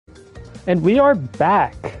And we are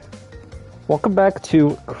back. Welcome back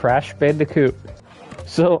to Crash Bandicoot.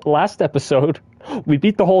 So, last episode, we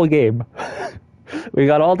beat the whole game. We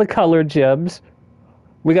got all the color gems.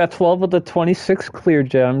 We got 12 of the 26 clear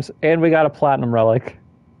gems. And we got a platinum relic.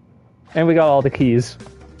 And we got all the keys.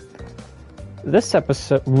 This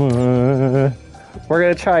episode, we're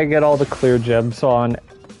going to try and get all the clear gems on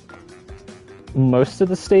most of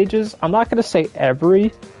the stages. I'm not going to say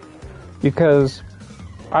every, because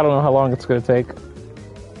I don't know how long it's going to take.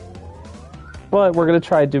 But we're going to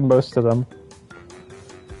try to do most of them.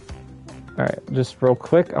 Alright, just real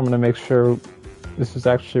quick, I'm going to make sure this is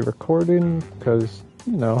actually recording, because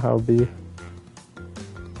you know how it'll be.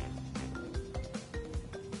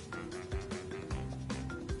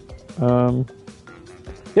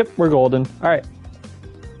 Yep, we're golden. Alright.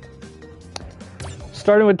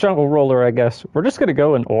 Starting with Jungle Roller, I guess. We're just going to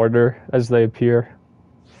go in order as they appear.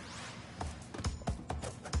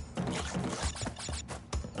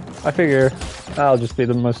 I figure that'll just be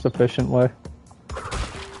the most efficient way.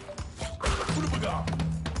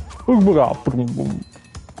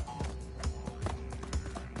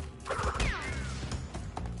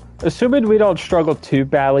 Assuming we don't struggle too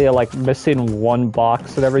badly at like missing one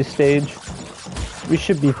box at every stage, we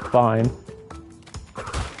should be fine.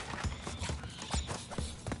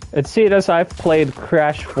 And seeing as I've played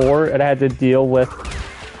Crash 4 and had to deal with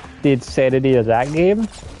the insanity of that game,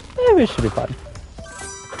 we should be fine.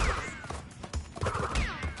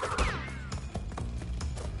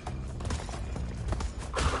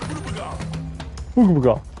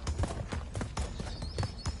 Go.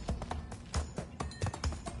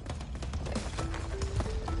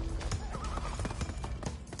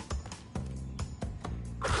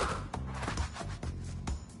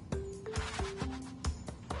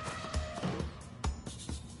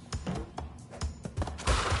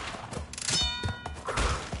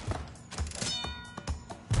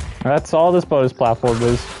 That's all this bonus platform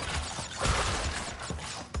is.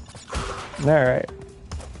 Alright.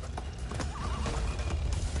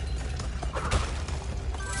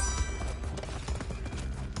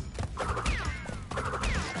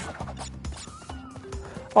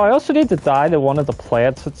 Oh, I also need to die to one of the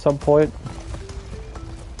plants at some point.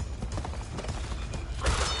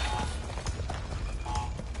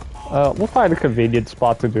 We'll find a convenient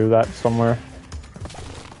spot to do that somewhere.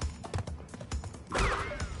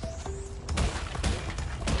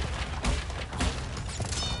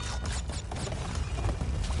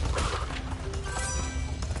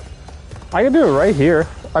 I can do it right here.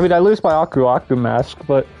 I mean, I lose my Aku Aku mask,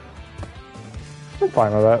 but I'm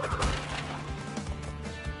fine with that.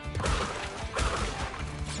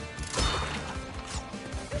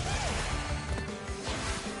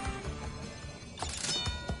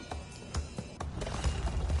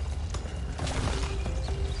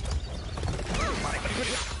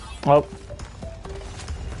 Oh.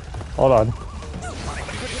 Hold on.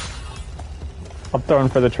 I'm throwing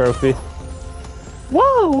for the trophy.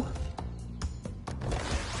 Whoa!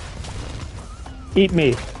 Eat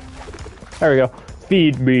me. There we go.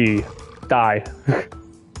 Feed me. Die.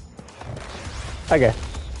 Okay.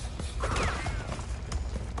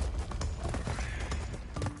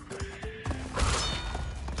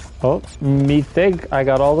 Oh, me think I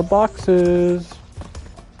got all the boxes.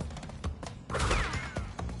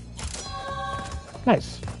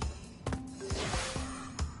 Nice.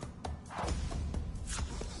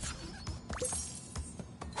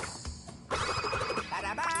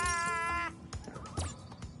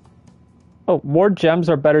 Oh, more gems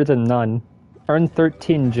are better than none. Earn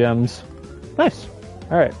 13 gems. Nice.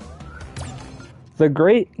 Alright. The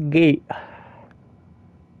Great Gate.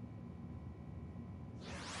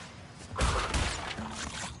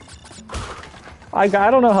 I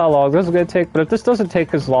don't know how long this is going to take, but if this doesn't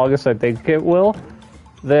take as long as I think it will,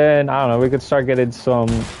 then, I don't know, we could start getting some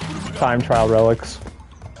time trial relics.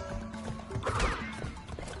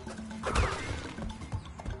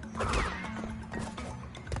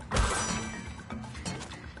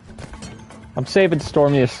 I'm saving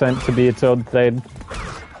Stormy Ascent to be its own thing.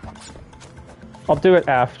 I'll do it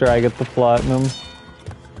after I get the platinum.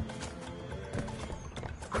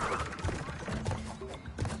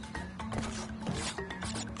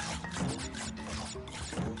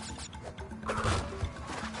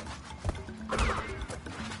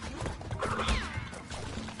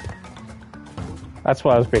 That's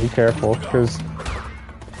why I was being careful, because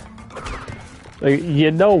like,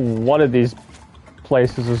 you know one of these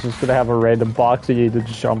places is just gonna have a random box that you need to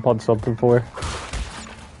just jump on something for.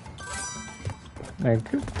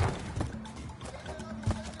 Thank you.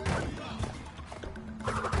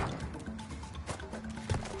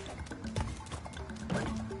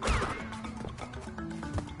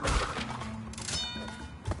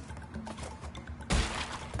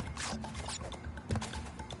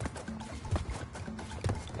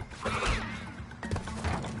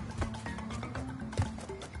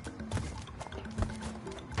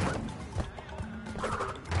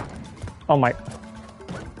 Oh my.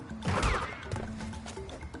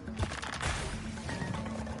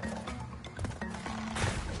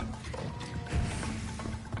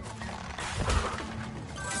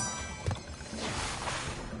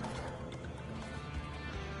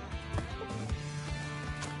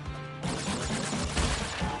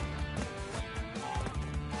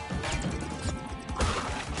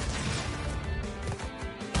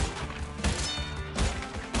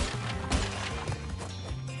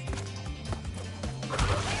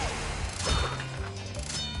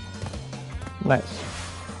 Nice.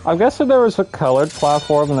 I'm guessing there was a colored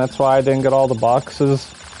platform and that's why I didn't get all the boxes.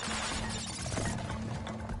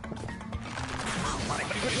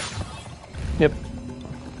 Yep.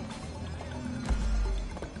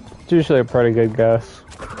 It's usually a pretty good guess.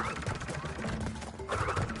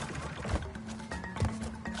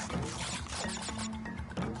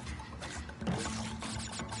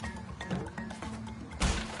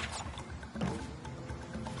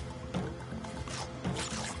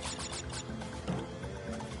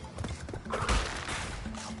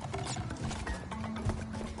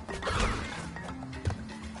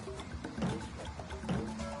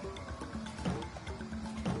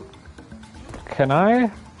 Can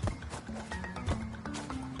I?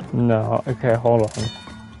 No. Okay, hold on.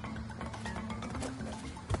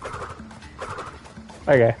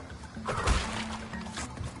 Okay.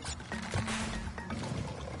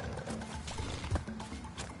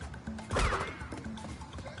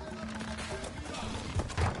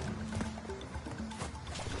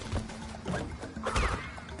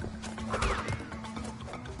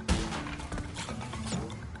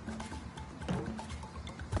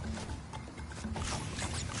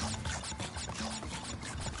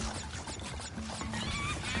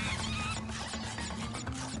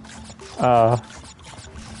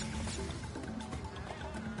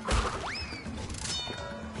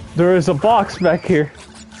 There is a box back here.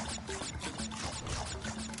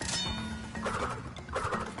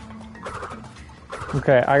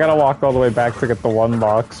 Okay, I gotta walk all the way back to get the one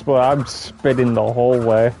box, but I'm spinning the whole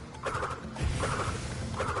way.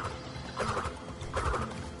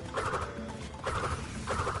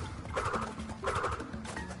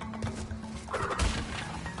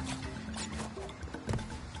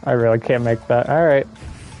 I really can't make that. Alright.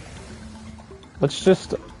 Let's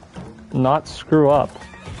just not screw up.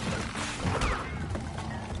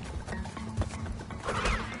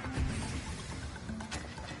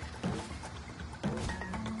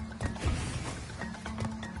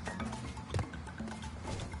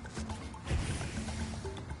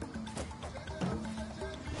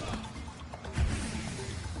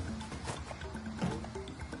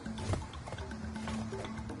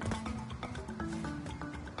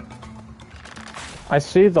 I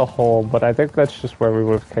see the hole, but I think that's just where we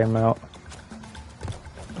would have came out.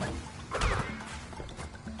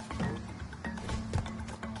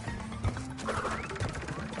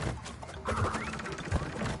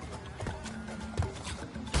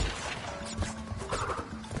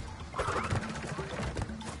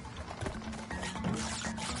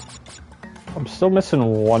 I'm still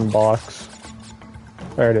missing one box.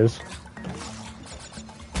 There it is.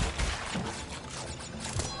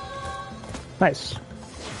 Nice.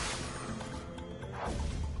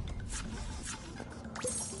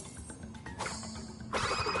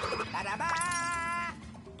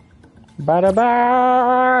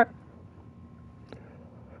 Ba-da-ba!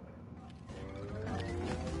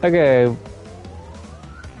 Okay.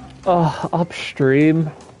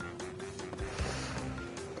 Upstream.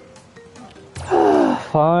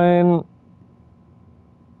 Fine.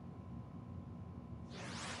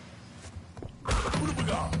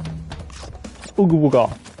 Ooga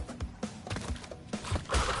booga.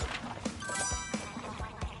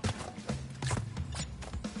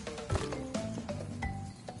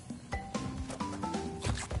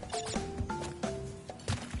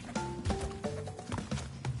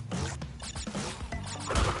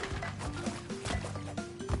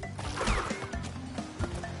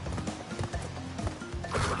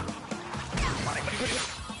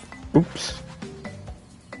 Oops.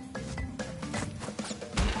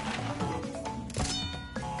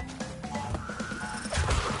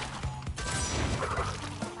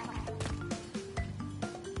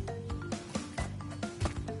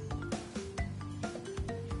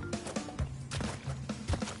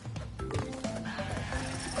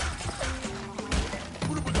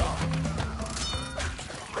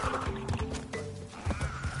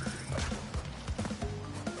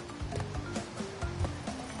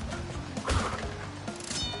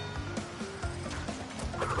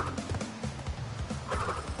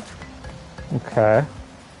 Okay.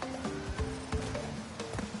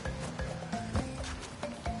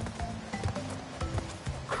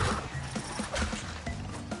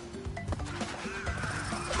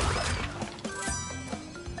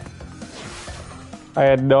 I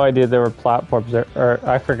had no idea there were platforms there, or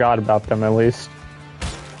I forgot about them at least.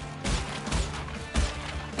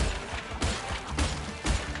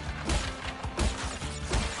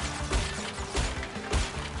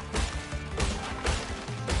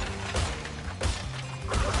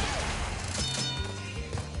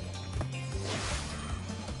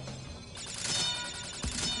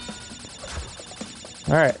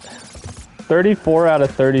 All right, 34 out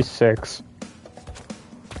of 36.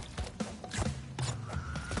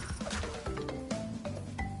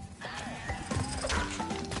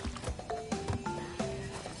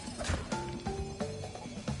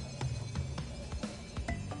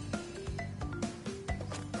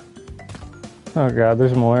 Oh god,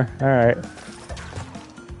 there's more. All right.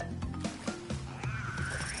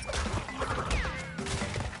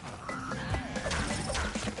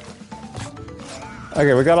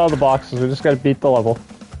 Okay, we got all the boxes. We just gotta beat the level.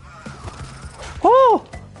 Oh!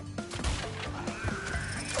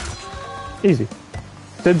 Easy.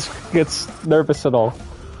 Didn't get nervous at all.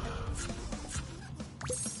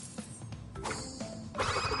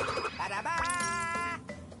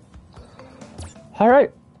 All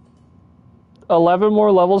right. 11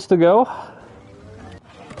 more levels to go.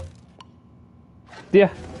 Yeah.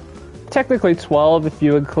 Technically 12 if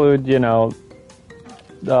you include, you know,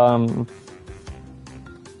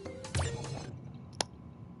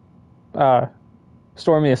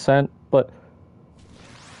 Stormy Ascent, but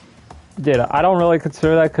yeah, I don't really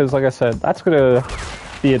consider that because, like I said, that's gonna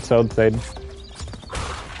be its own thing.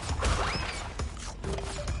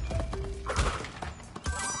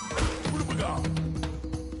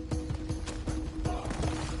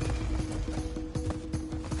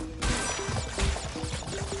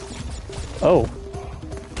 Oh.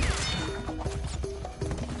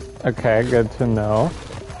 Okay, good to know.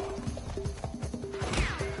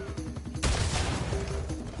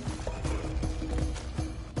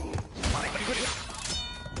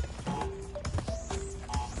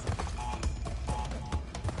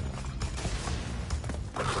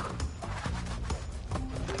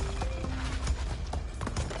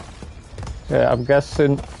 Yeah, I'm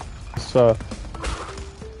guessing it's a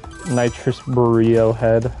nitrous burrito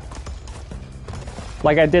head.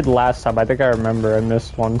 Like I did last time. I think I remember I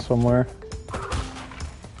missed one somewhere.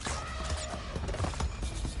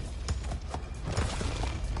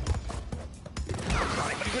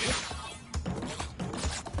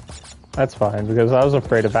 That's fine, because I was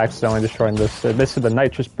afraid of accidentally destroying this. This is the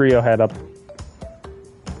nitrous burrito head up.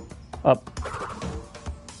 Up.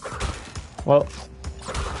 Well.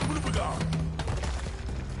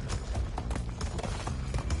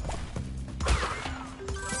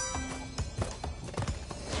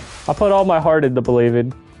 I put all my heart into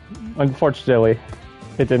believing. Unfortunately,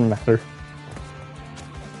 it didn't matter.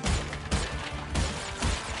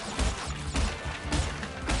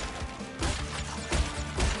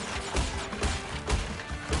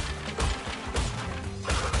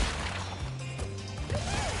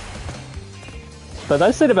 The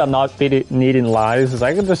nice thing about not needing lives is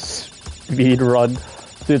I can just speed run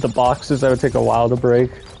through the boxes that would take a while to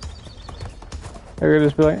break. I could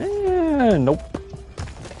just be like, nope.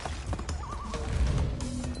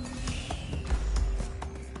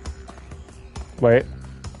 Wait.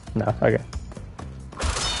 No, okay.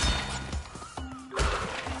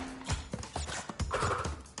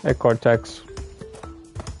 Hey, Cortex.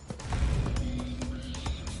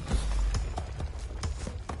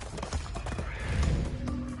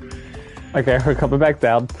 Okay, we're coming back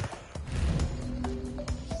down.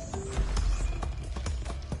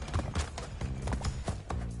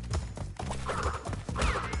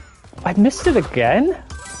 I missed it again?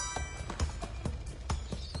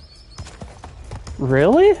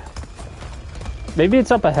 Really? Maybe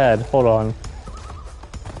it's up ahead. Hold on.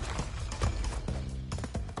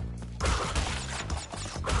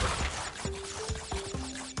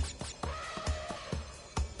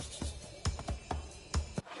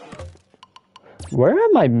 Where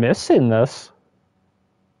am I missing this?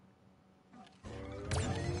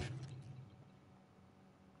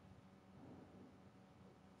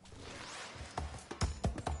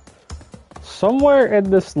 Somewhere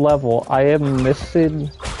in this level, I am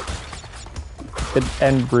missing an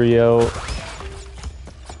embryo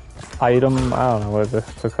item. I don't know what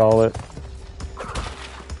to call it.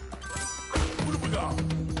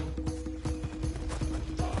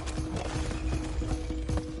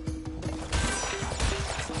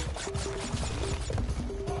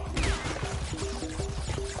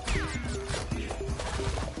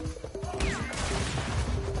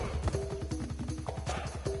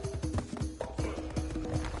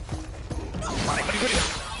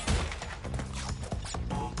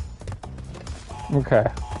 Okay.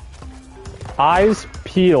 Eyes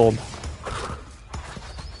peeled.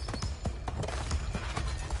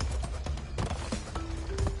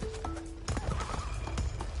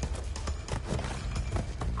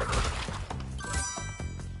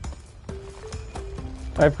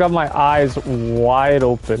 I've got my eyes wide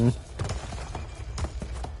open.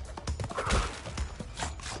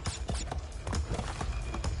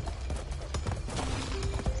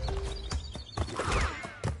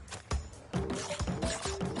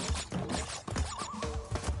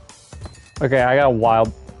 Okay, I got a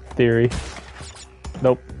wild theory.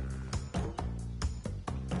 Nope.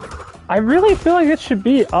 I really feel like it should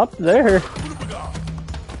be up there.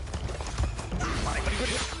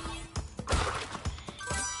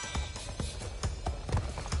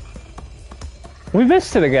 We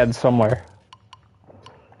missed it again somewhere.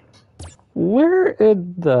 Where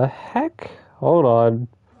in the heck? Hold on.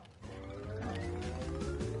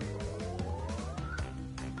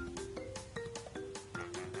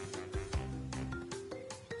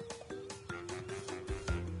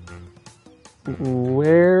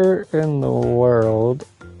 Where in the world?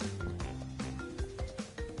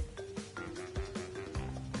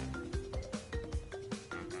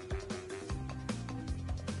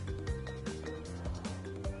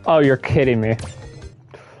 Oh, you're kidding me.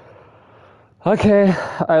 Okay,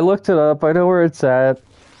 I looked it up. I know where it's at.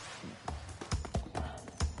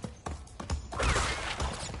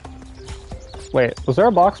 Wait, was there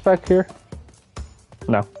a box back here?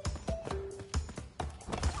 No.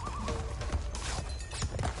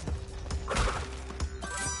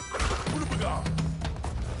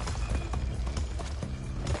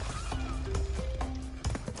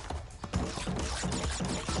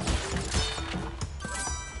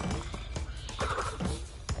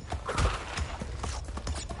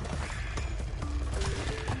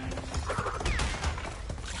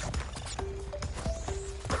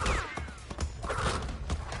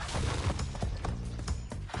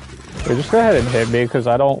 Okay, just go ahead and hit me, because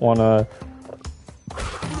I don't want to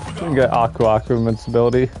get Aku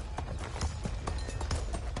invincibility.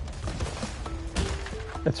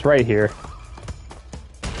 It's right here.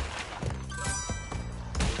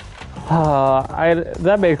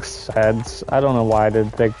 That makes sense. I don't know why I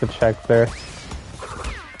didn't think to check there.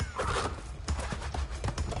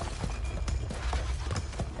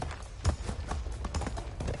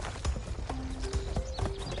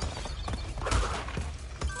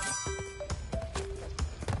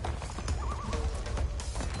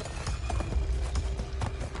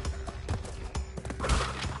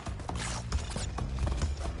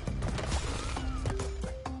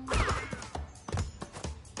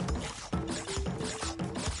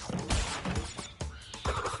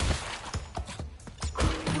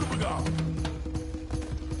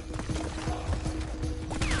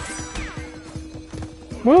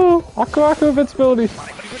 Woo! Aku invincibility!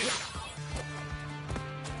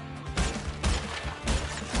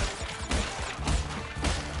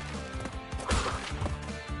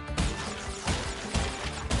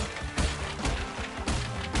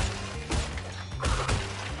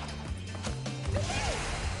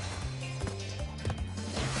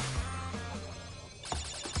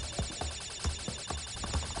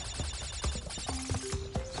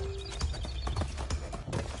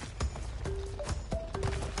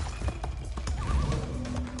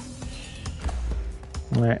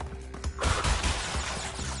 Alright.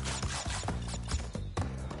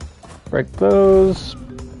 Break those.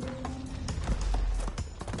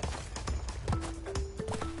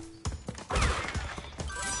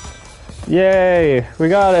 Yay! We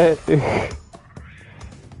got it!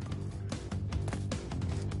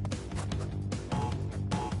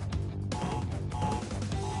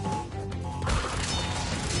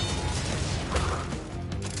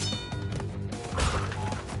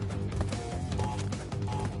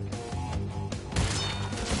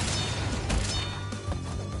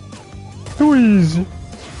 Squeeze!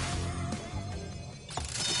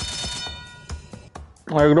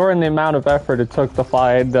 Ignoring the amount of effort it took to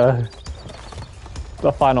find the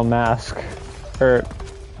final mask, or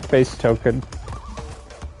face token.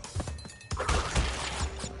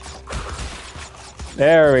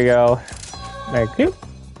 There we go. Thank you.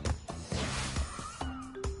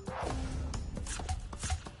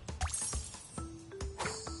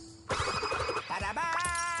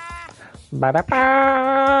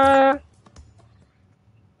 Ba-da-ba!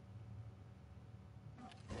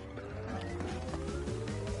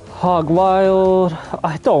 Hog Wild.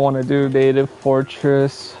 I don't want to do Native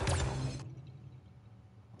Fortress.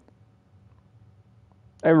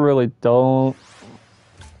 I really don't.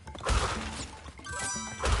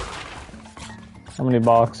 How many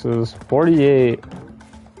boxes? 48.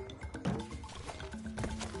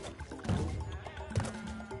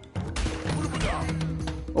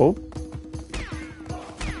 Oh.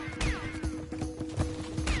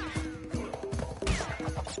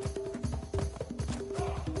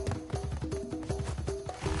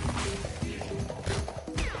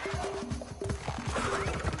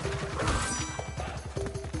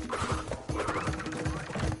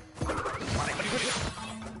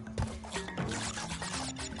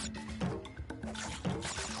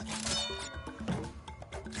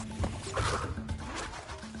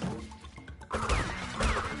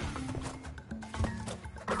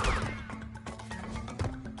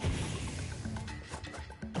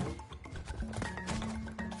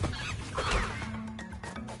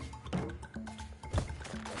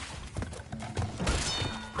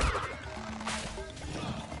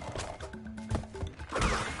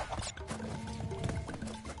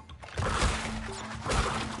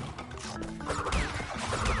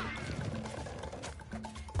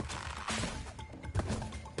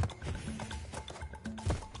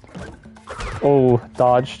 Oh,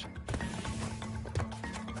 dodged.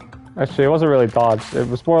 Actually, it wasn't really dodged. It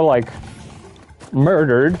was more like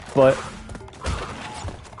murdered, but...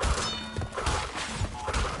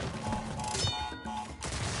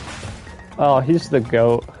 Oh, he's the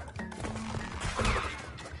GOAT.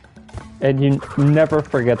 And you never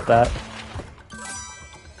forget that.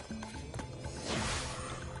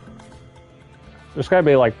 There's gotta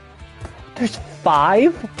be like... There's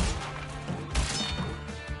 5?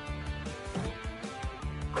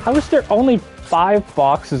 How is there only 5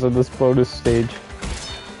 boxes in this bonus stage?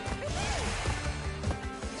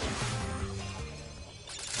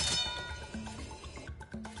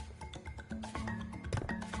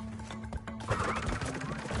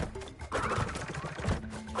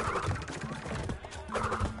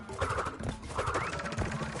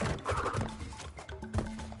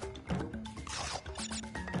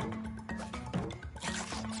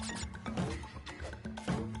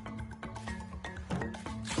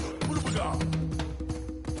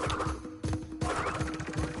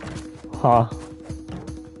 Huh.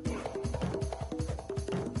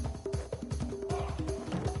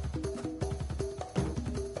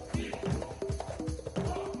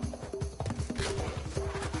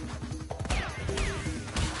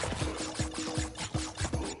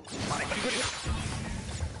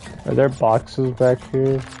 Are there boxes back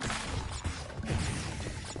here?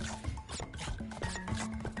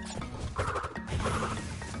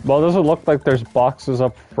 Well, it doesn't look like there's boxes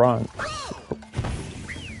up front.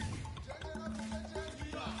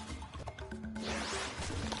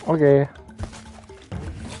 Okay.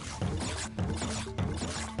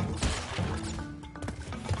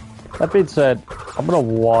 That being said, I'm gonna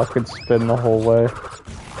walk and spin the whole way.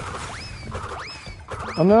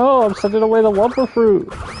 Oh no, I'm sending away the lumber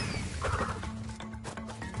fruit!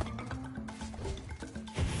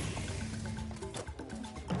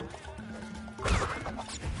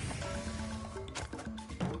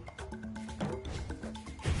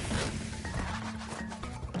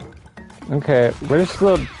 Okay, where's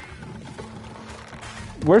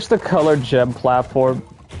the colored gem platform?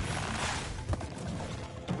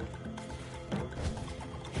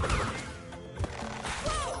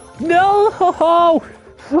 No!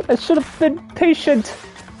 I should have been patient.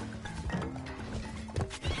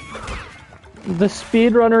 The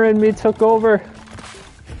speedrunner in me took over.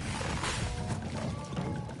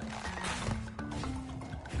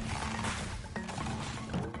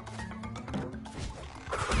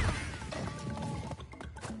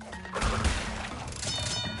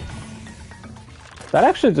 That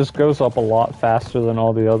actually just goes up a lot faster than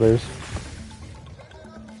all the others.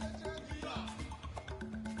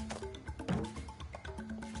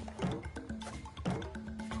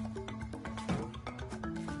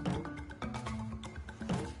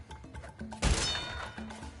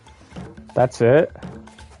 That's it.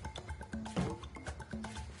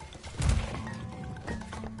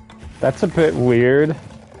 That's a bit weird.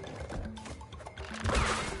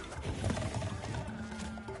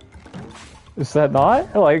 Is that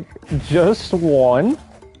not, like, just one?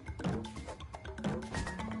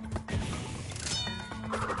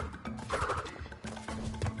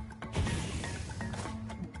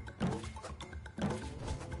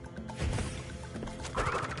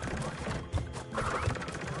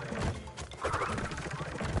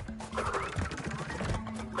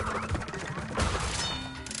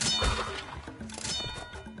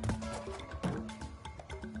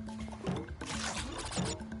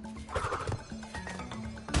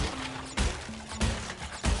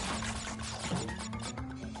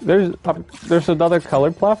 There's another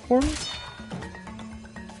colored platform?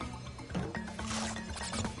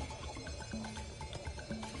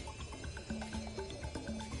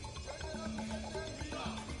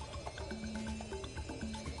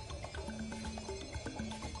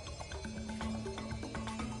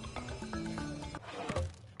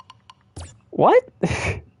 What?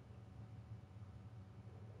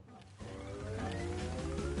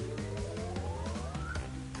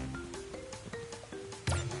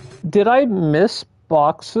 Did I miss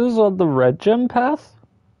boxes on the red gem path?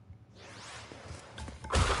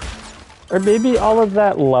 Or maybe all of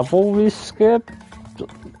that level we skipped,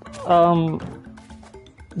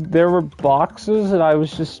 there were boxes and I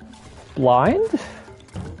was just blind?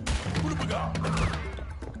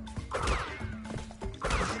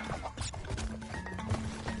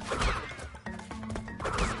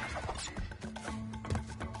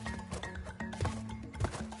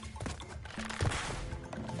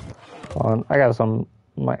 Hold on, I got some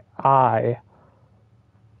in my eye.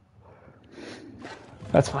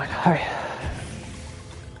 That's fine. Alright.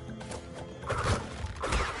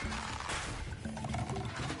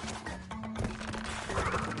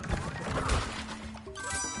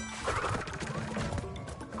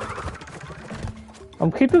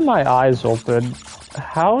 I'm keeping my eyes open.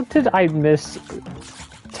 How did I miss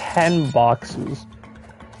 10 boxes?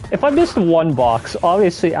 If I missed one box,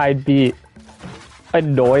 obviously I'd be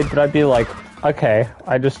annoyed, but I'd be like, okay,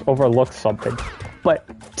 I just overlooked something. But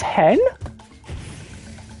 10?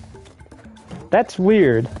 That's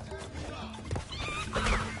weird.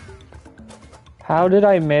 How did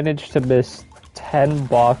I manage to miss 10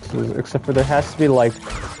 boxes? Except for there has to be like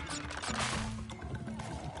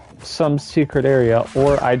some secret area,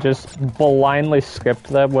 or I just blindly skipped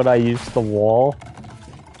them when I used the wall.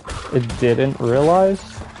 It didn't realize.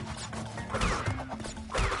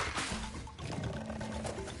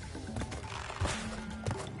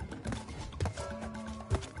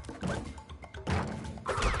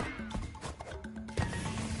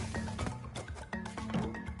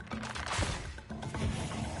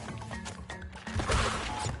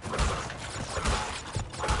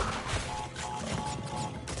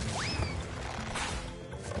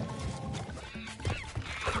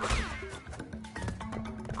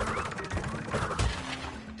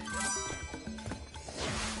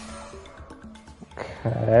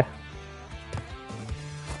 Okay.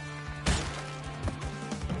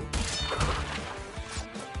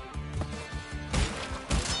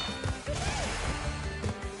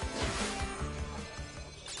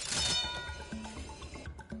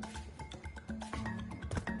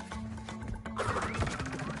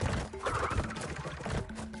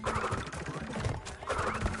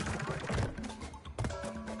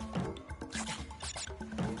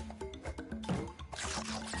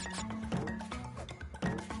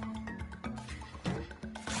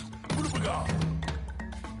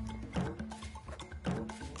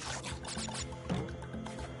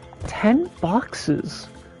 Boxes.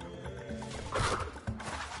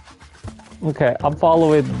 Okay, I'm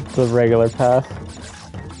following the regular path.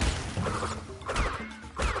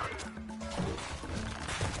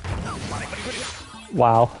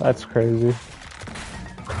 Wow, that's crazy.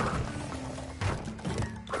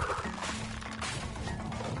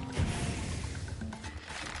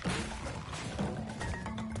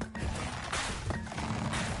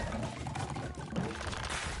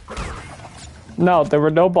 No, there were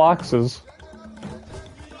no boxes.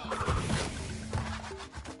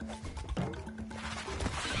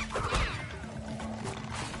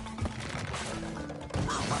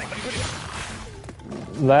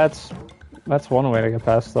 That's one way to get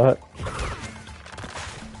past that.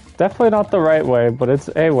 Definitely not the right way, but it's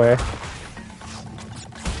a way.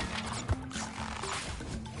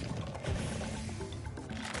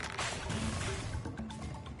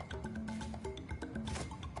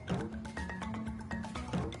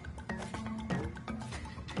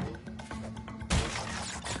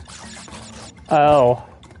 Oh.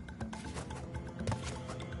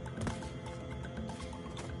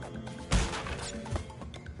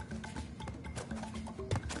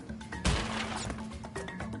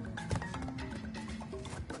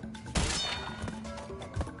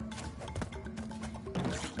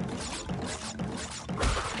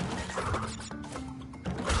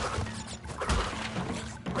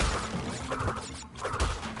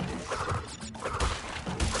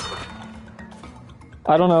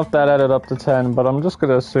 I don't know if that added up to 10, but I'm just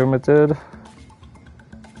gonna assume it did.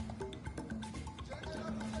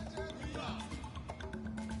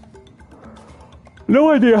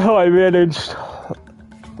 No idea how I managed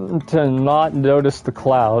to not notice the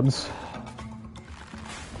clouds.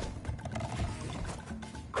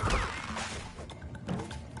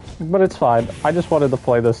 But it's fine. I just wanted to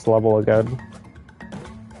play this level again.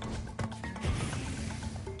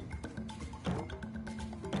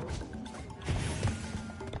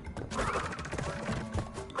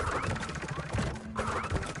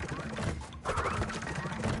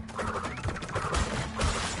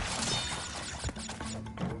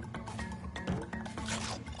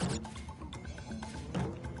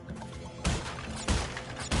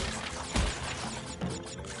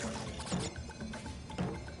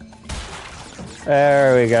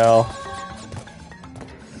 There we go.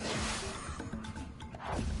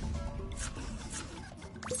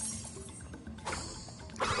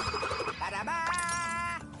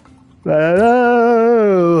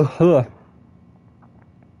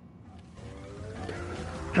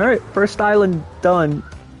 Alright, first island done.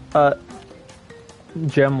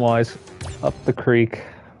 Gem-wise, up the creek.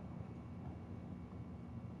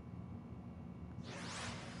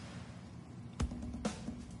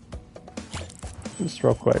 Just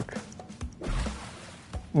real quick.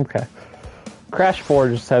 Okay. Crash 4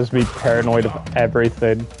 just has me paranoid of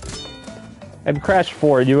everything. In Crash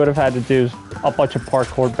 4, you would have had to do a bunch of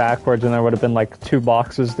parkour backwards and there would have been like 2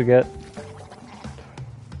 boxes to get.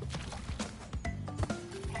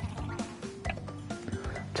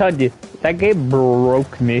 I'm telling you, that game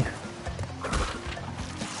broke me.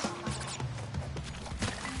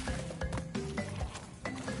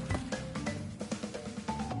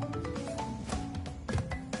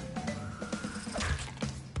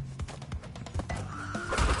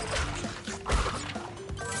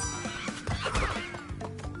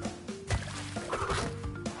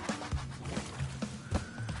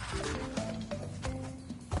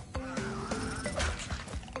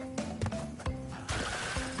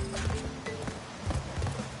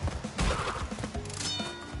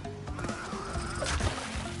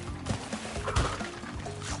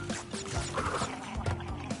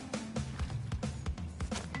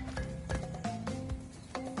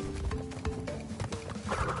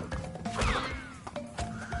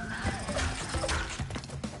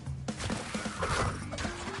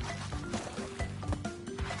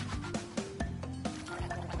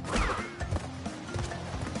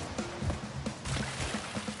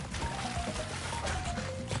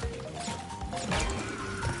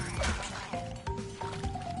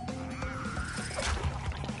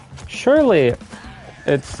 Surely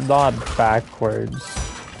it's not backwards.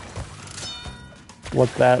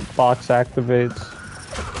 What that box activates.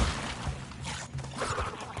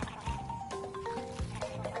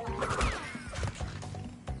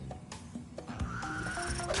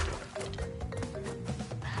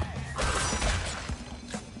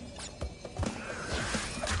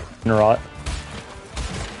 Rot.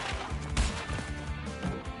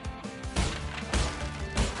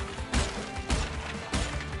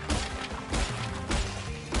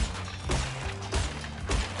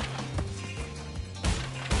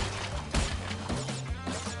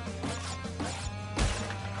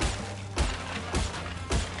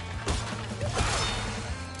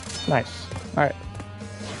 Nice. All right.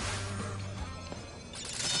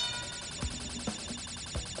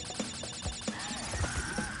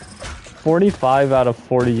 $45 out of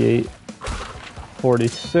 48.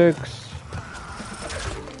 46.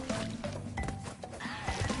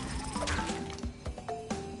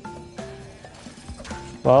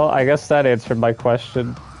 Well, I guess that answered my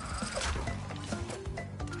question.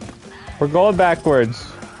 We're going backwards.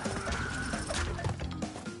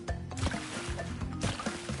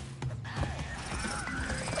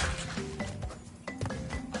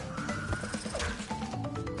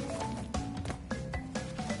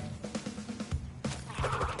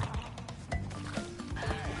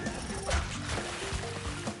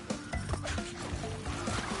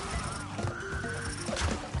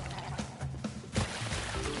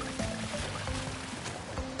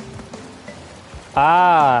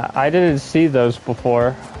 Ah, I didn't see those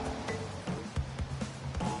before.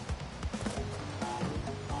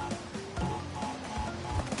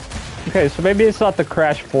 Okay, so maybe it's not the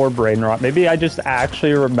Crash 4 brain rot. Maybe I just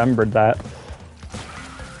actually remembered that.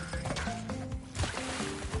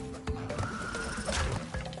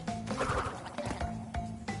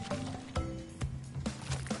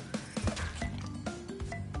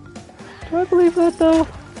 Do I believe that though?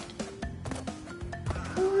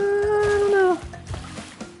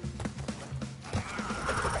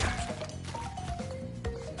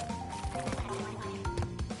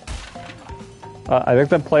 I think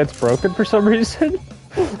that plant's broken for some reason.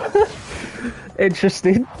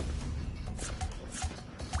 Interesting.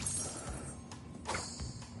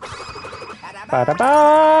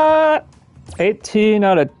 Ba-da-ba! 18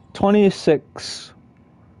 out of 26.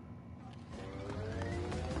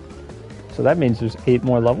 So that means there's 8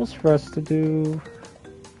 more levels for us to do.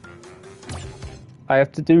 I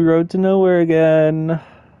have to do Road to Nowhere again.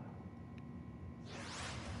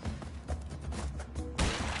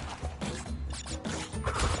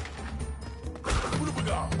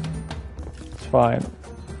 Fine.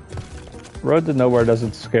 Road to Nowhere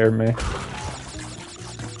doesn't scare me.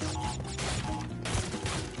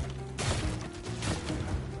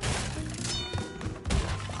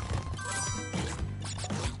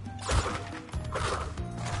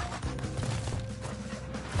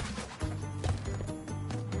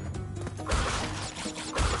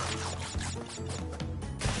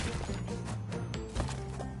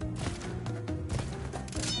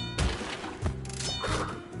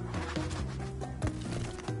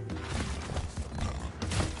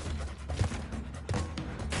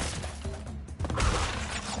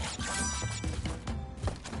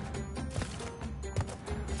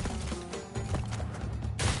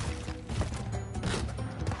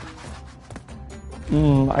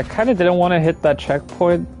 I kind of didn't want to hit that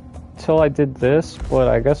checkpoint till I did this, but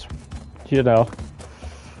I guess, you know,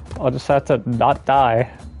 I'll just have to not die.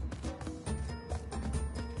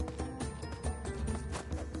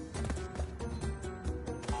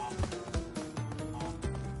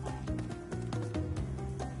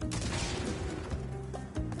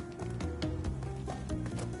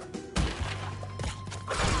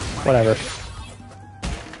 Whatever.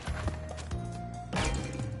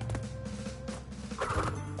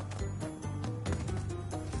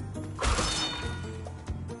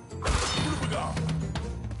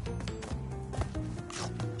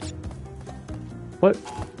 What?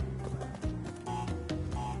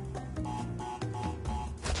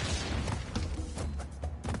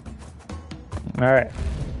 All right.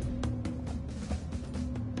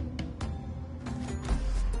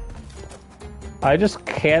 I just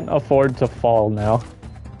can't afford to fall now.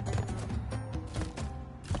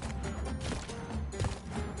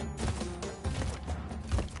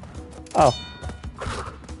 Oh.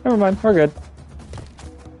 Never mind, we're good.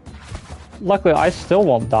 Luckily, I still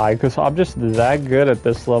won't die, because I'm just that good at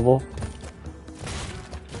this level.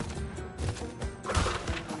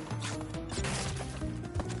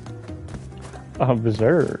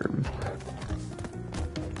 Observe.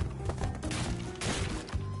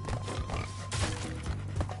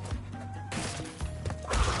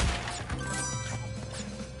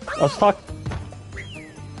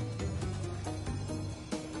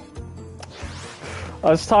 I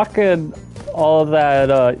was talking all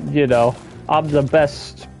that, you know, I'm the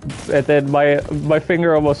best, and then my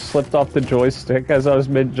finger almost slipped off the joystick as I was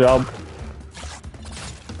mid-jump.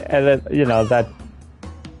 And then, you know, that...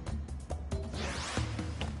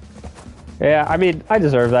 Yeah, I mean, I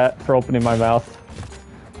deserve that for opening my mouth.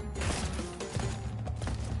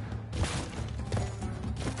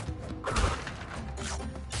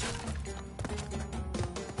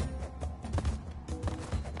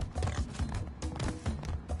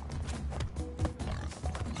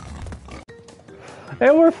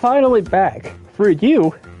 And we're finally back. For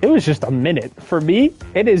you, it was just a minute. For me,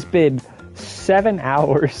 it has been 7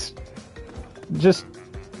 hours. Just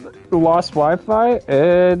lost Wi-Fi,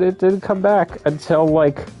 and it didn't come back until,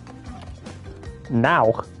 like,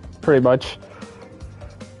 now, pretty much.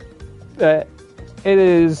 It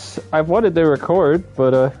is... I've wanted to record,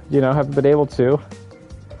 but, you know, haven't been able to.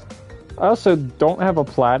 I also don't have a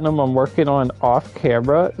platinum I'm working on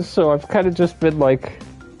off-camera, so I've kind of just been, like...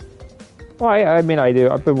 Well, I mean, I do.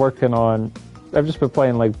 I've been working on... I've just been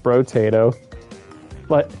playing, like, Brotato.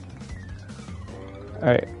 But...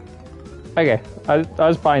 Alright. Okay. I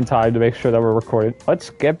was buying time to make sure that we're recording. Let's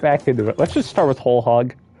get back into it. Let's just start with Whole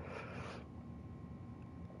Hog.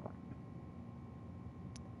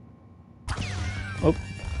 Oh.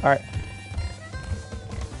 Alright.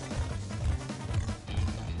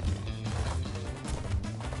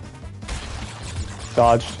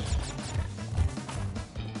 Dodged.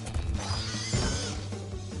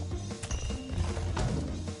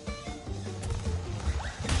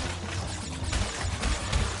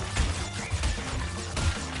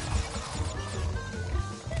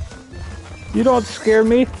 You don't scare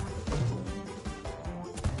me.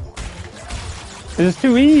 This is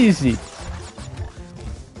too easy.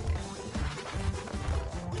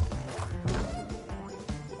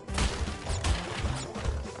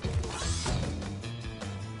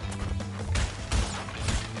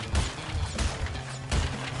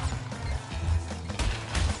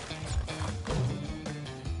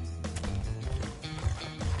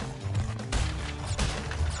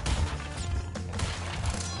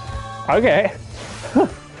 Okay.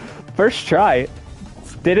 First try.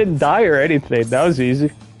 Didn't die or anything. That was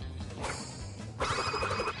easy.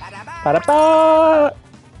 Ba-da-ba!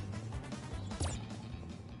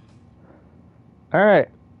 Alright.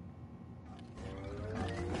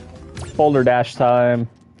 Boulder dash time.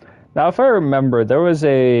 Now, if I remember, there was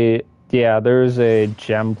a... Yeah, there was a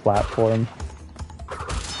gem platform.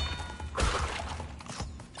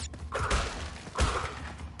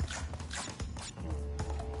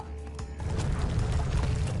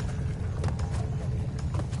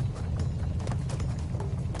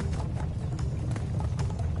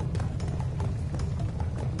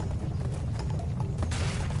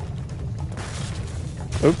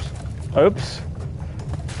 Oops. Oops.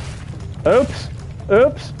 Oops.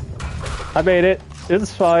 Oops. I made it.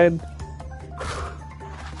 It's fine.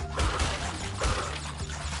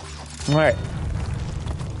 Alright.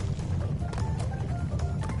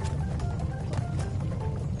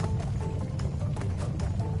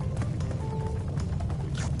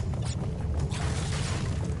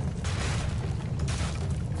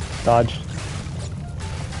 Dodge.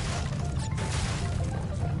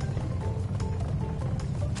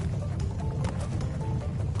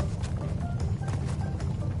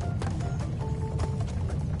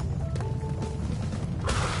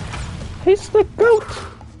 He's the goat!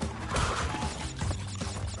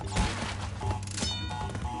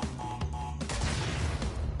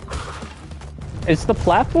 Is the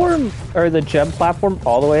platform, or the gem platform,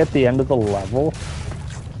 all the way at the end of the level?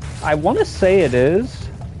 I want to say it is.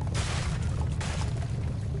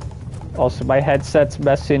 Also, my headset's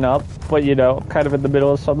messing up, but you know, I'm kind of in the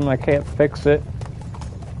middle of something, I can't fix it.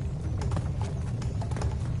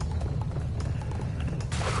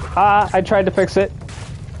 I tried to fix it.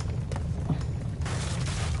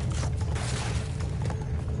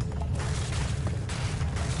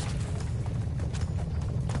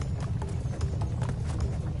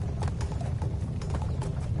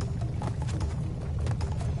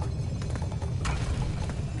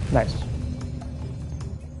 Nice.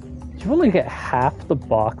 You only get half the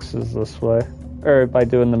boxes this way, or by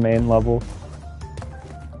doing the main level.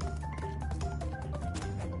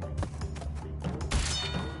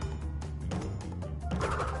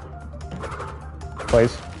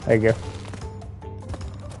 Please, thank you.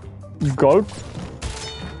 Go.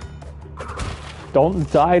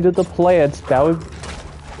 Don't die to the plants. That'd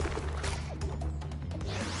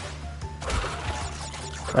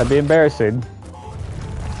be embarrassing.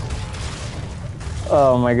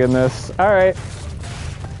 Oh my goodness. Alright.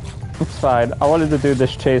 It's fine. I wanted to do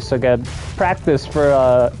this chase again. Practice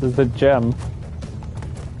for the gem.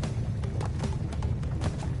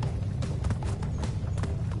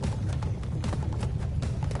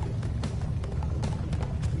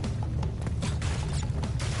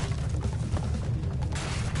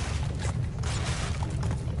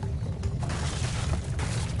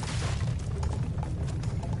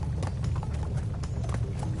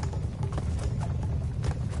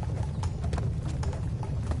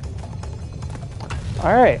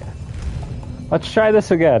 Alright. Let's try this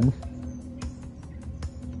again.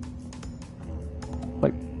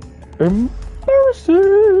 Like,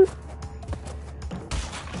 embarrassing!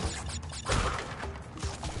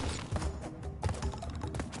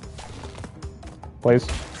 Please.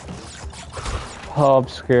 Oh, I'm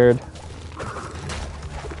scared.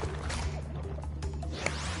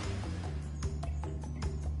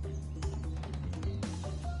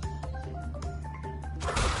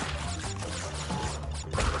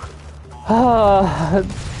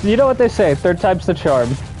 You know what they say, third time's the charm.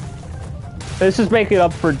 This is making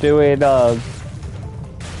up for doing,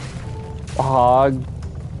 hog,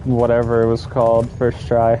 whatever it was called, first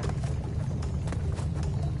try.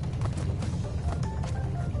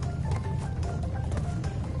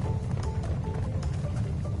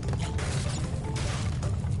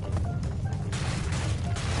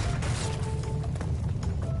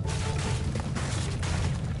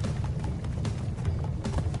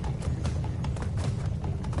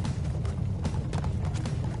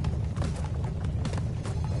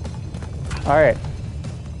 Alright.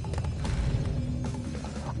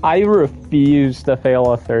 I refuse to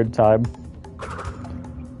fail a third time.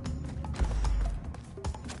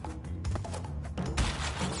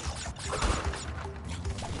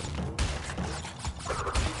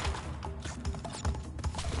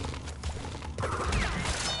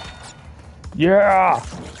 Yeah!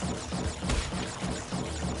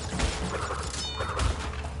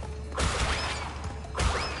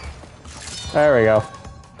 There we go.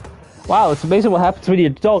 Wow, it's amazing what happens when you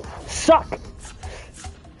don't suck!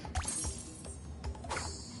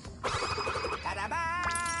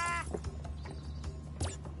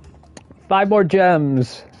 Five more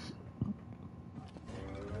gems.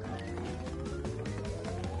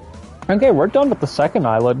 Okay, we're done with the second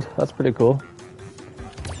island. That's pretty cool.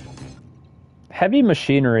 Heavy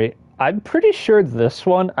machinery. I'm pretty sure this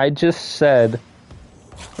one, I just said...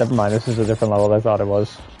 Never mind, this is a different level than I thought it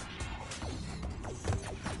was.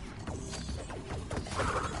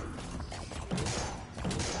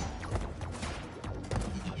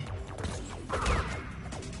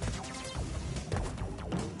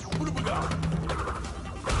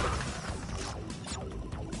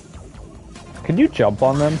 Can you jump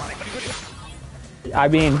on them? I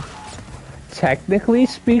mean, technically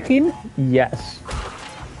speaking, yes.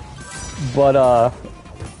 But,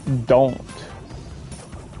 don't.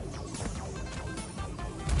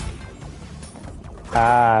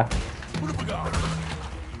 Ah.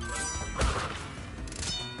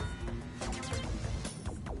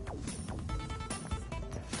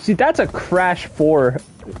 See, that's a Crash 4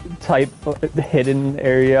 type hidden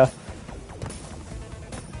area.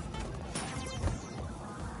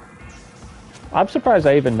 I'm surprised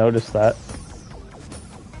I even noticed that.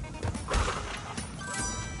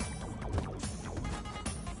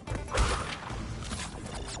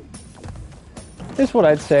 Here's what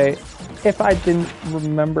I'd say. If I didn't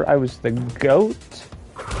remember I was the goat,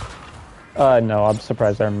 No, I'm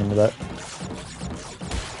surprised I remember that.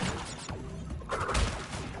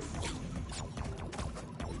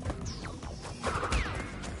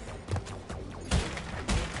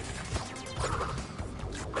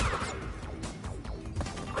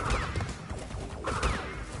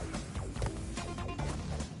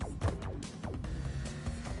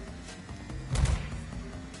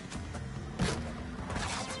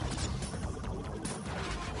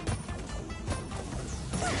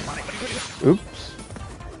 Oops.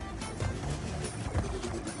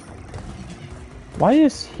 Why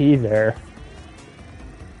is he there?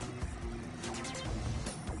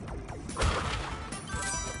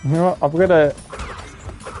 You know what?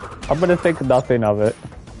 I'm gonna think nothing of it.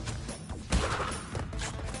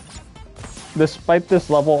 Despite this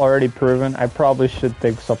level already proven, I probably should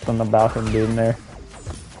think something about him being there.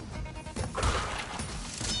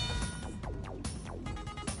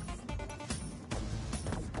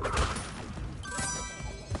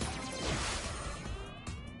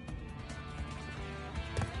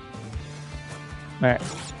 Alright.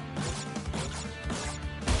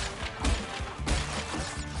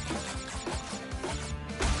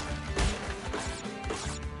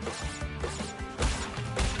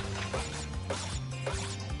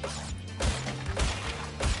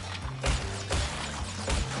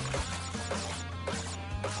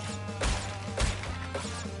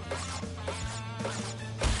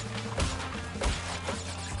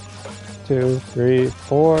 Two, three,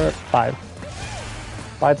 four, five.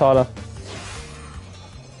 Bye, Tata.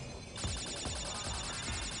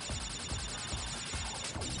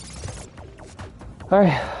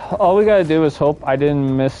 Alright, all we gotta do is hope I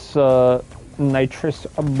didn't miss nitrous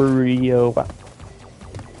brio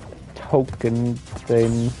token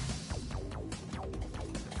thing.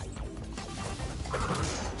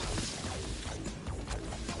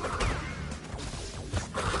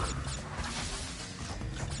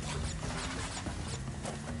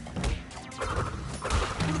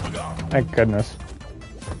 Thank goodness.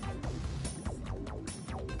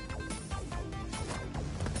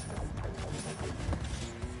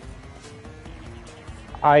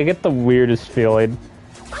 I get the weirdest feeling.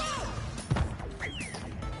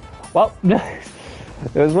 Well,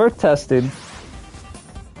 it was worth testing.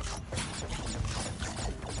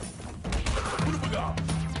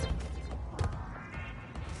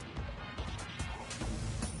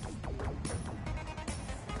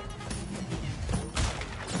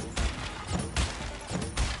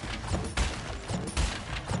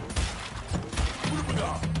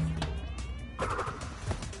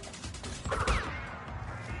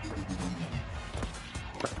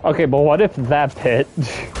 Okay, but what if that pit?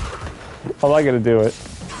 How am I gonna do it?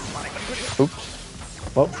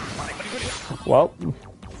 Oops. Well,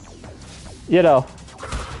 you know,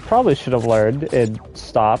 probably should have learned and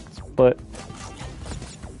stopped, but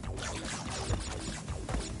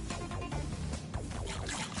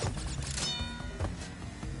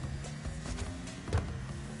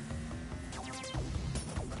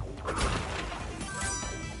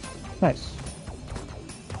nice.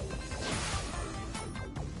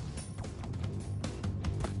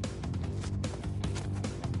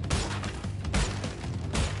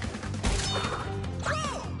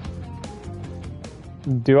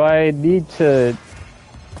 Do I need to...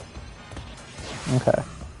 Okay.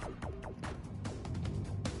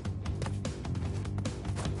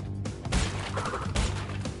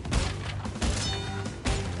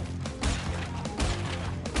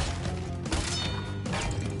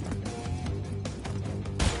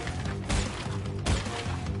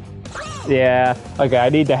 Yeah, okay, I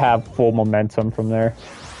need to have full momentum from there.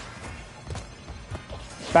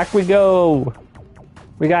 Back we go!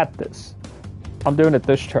 We got this. I'm doing it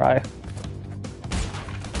this try.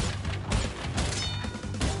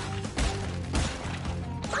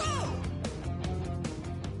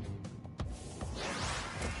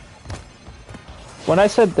 When I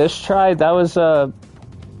said this try, that was I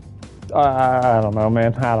don't know,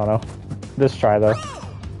 man. I don't know. This try, though.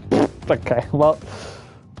 Okay, well...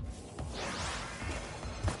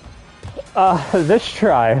 this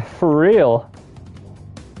try, for real.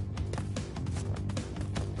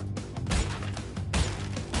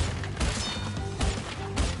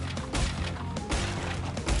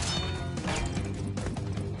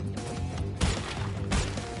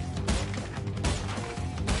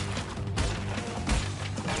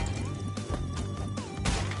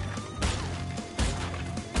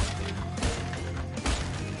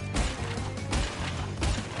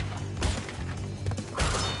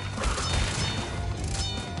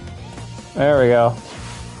 There we go.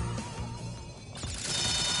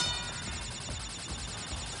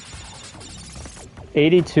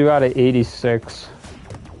 82 out of 86.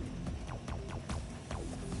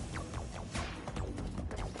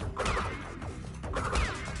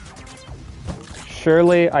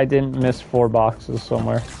 Surely I didn't miss 4 boxes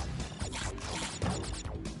somewhere.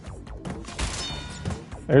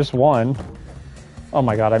 There's one. Oh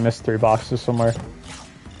my god, I missed 3 boxes somewhere.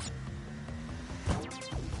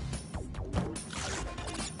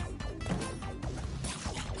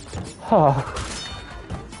 Huh.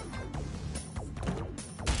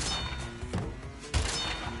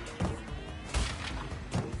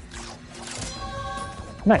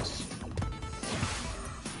 Nice.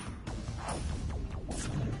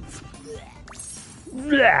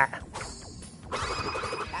 Blah.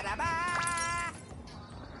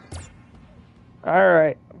 All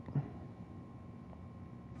right.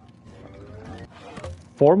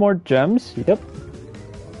 4 more gems? Yep.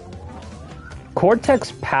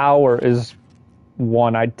 Cortex Power is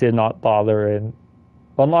one I did not bother in.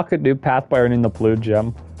 Unlock a new path by earning the blue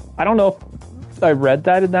gem. I don't know if I read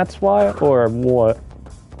that and that's why, or what.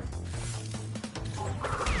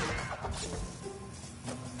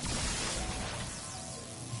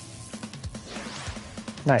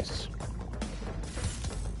 Nice.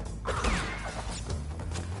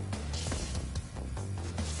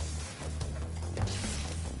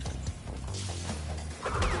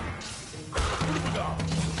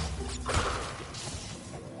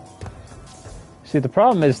 See, the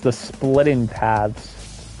problem is the splitting paths.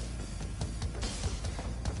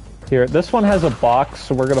 Here, this one has a box,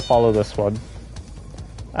 so we're gonna follow this one.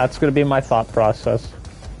 That's gonna be my thought process.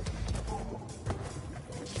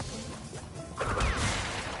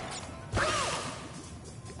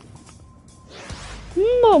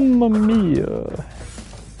 Mamma mia.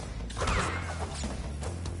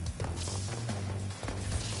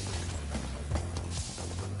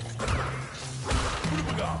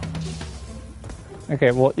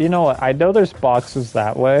 Okay, well, you know what? I know there's boxes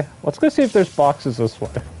that way. Let's go see if there's boxes this way.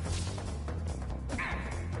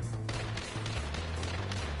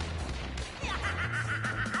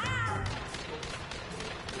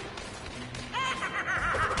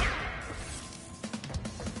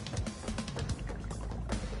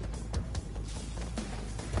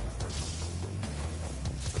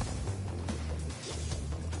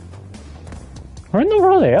 Where in the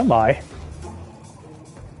world am I?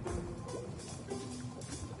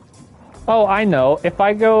 Oh, I know. If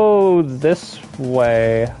I go this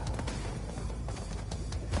way...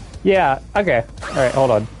 Yeah, okay. Alright,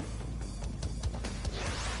 hold on.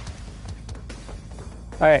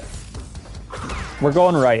 Alright. We're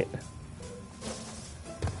going right.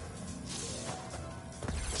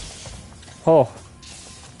 Oh.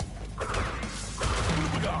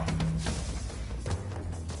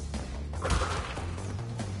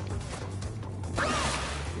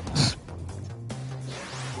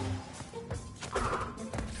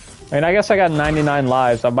 I mean, I guess I got 99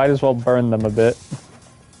 lives. I might as well burn them a bit.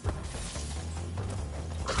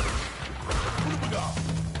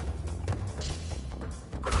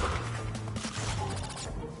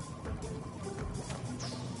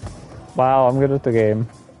 Wow, I'm good at the game.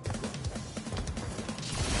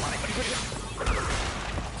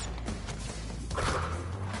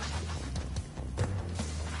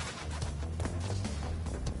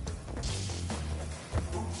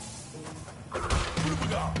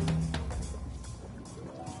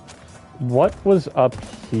 What was up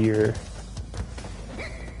here?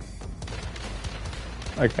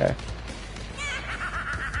 Okay.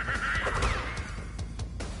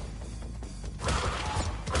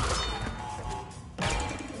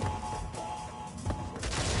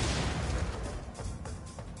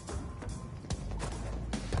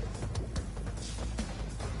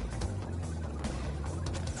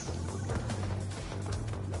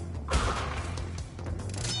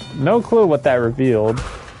 No clue what that revealed.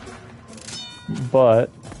 But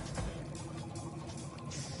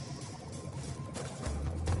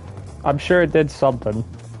I'm sure it did something.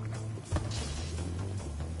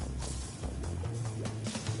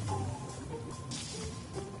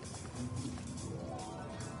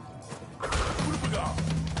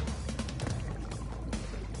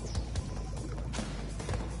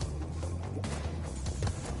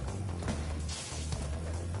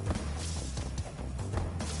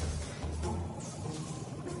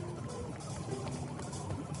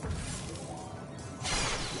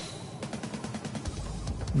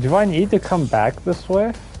 Do I need to come back this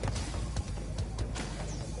way?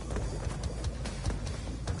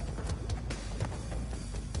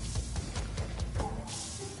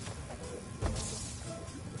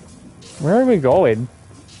 Where are we going?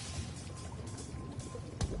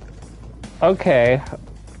 Okay.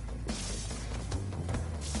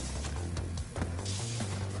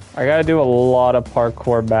 I gotta do a lot of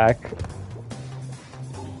parkour back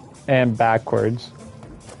and backwards.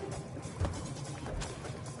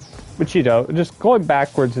 But you know, just going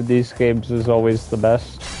backwards in these games is always the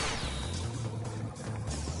best.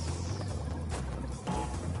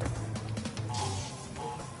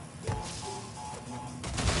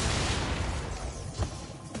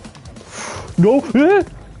 No!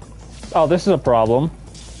 Oh, this is a problem.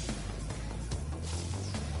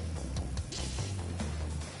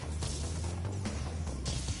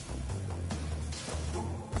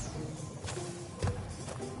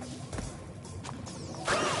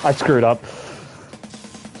 I screwed up.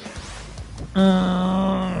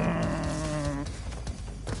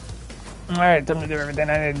 Alright, time to do everything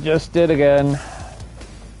I just did again.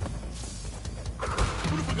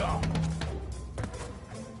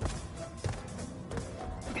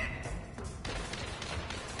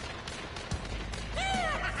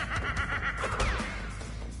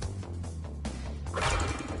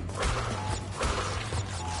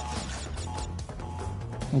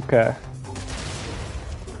 Okay.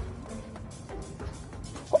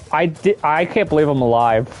 I can't believe I'm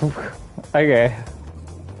alive. Okay.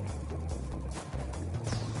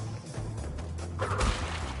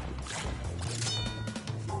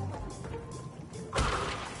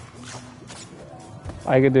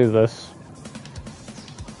 I could do this.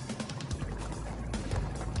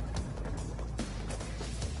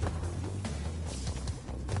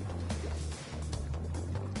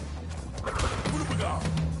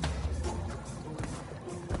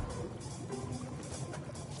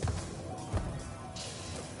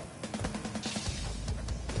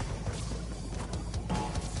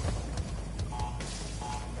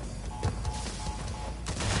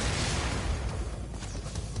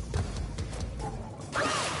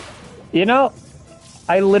 You know,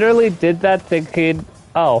 I literally did that thinking,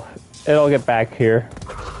 oh, it'll get back here.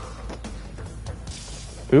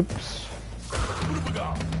 Oops.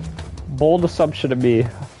 Bold assumption of me.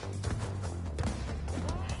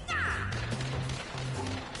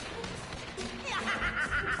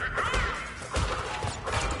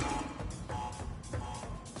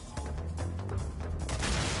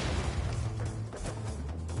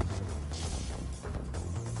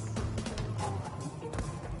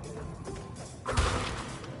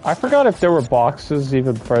 I forgot if there were boxes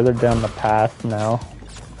even further down the path now.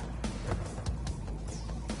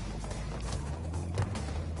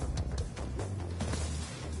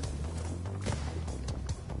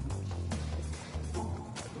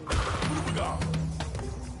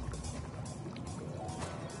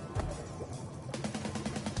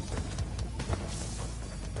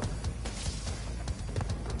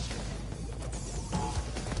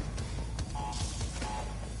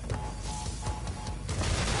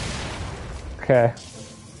 Okay.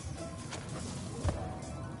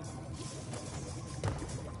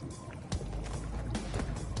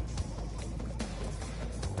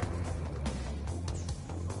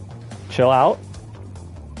 Chill out.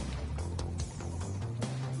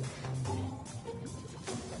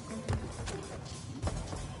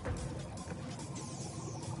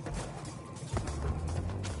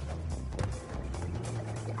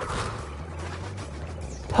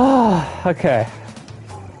 Okay.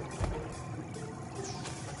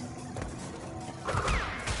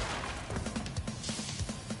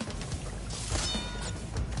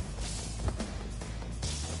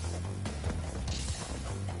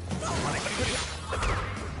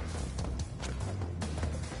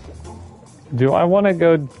 Do I want to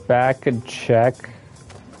go back and check?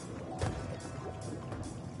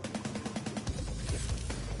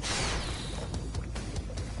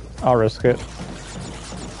 I'll risk it.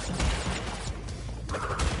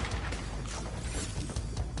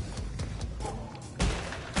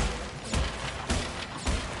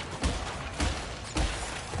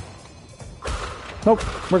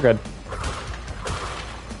 Nope, we're good.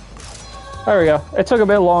 There we go. It took a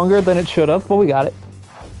bit longer than it should have, but we got it.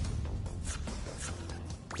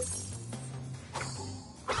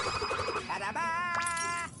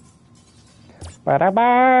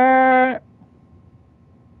 Ba-da-ba!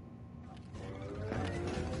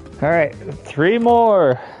 All right, 3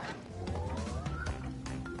 more.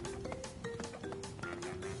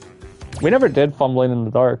 We never did fumbling in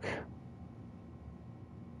the dark.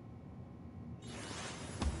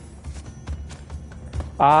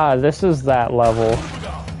 Ah, this is that level.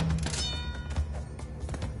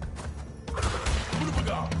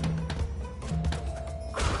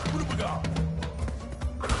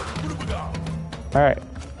 All right.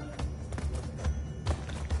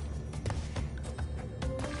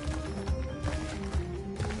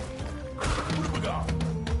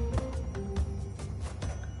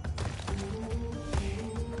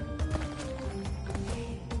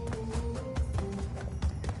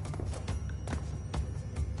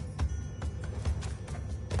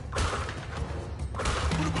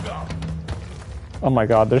 Oh my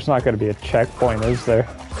god, there's not going to be a checkpoint, is there?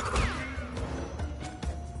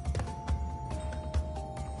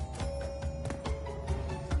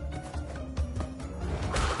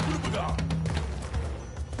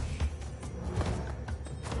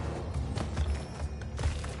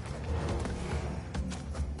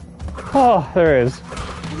 Oh, there is.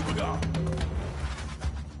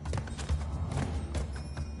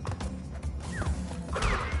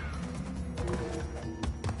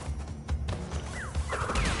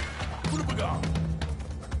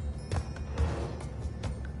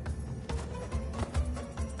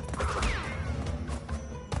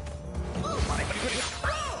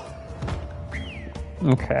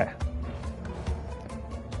 Okay.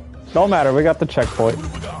 Don't matter, we got the checkpoint.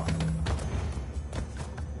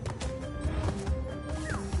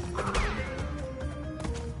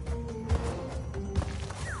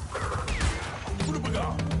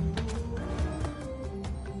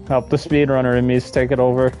 Help the speedrunner in me take it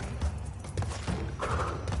over.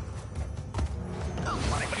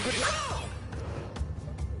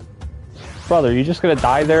 Brother, you just gonna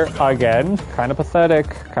die there again? Kinda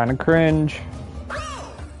pathetic, kinda cringe.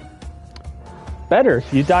 Better,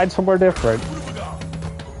 you died somewhere different.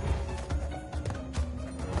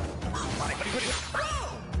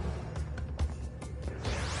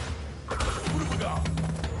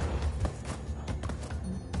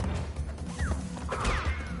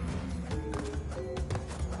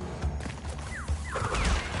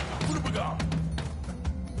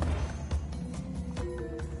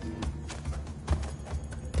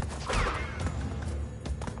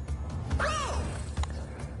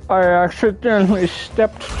 I accidentally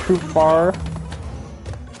stepped too far.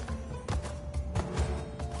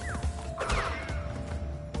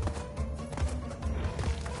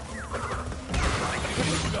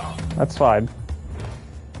 That's fine.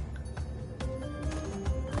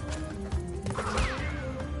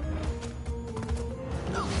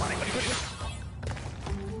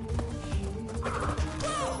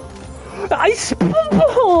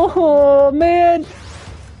 Oh man!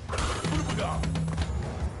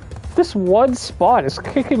 This one spot is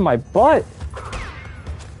kicking my butt.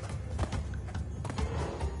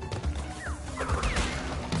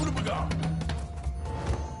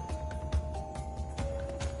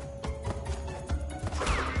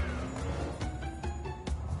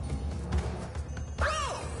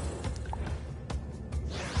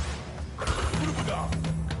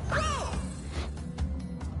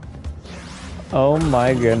 Oh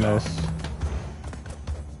my goodness.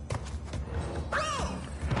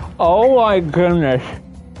 Oh my goodness.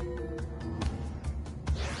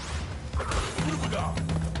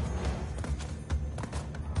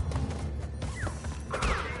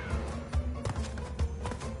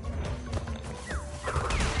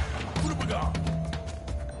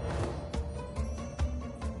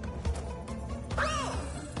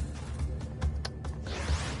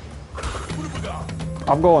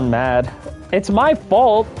 I'm going mad. It's my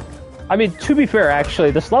fault. I mean, to be fair,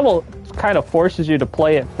 actually, this level kind of forces you to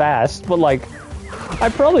play it fast, but like, I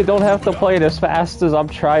probably don't have to play it as fast as I'm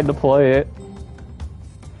trying to play it.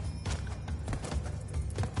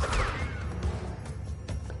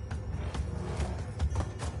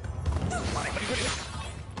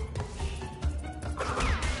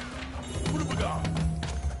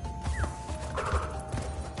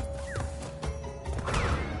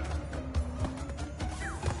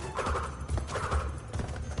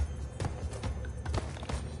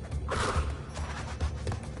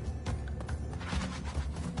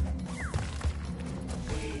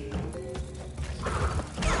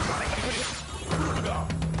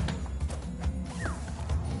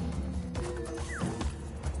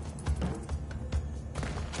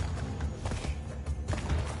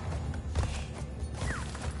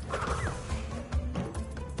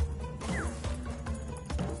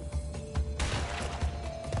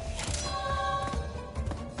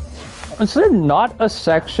 Is there not a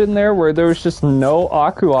section there where there was just no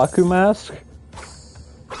Aku Aku mask?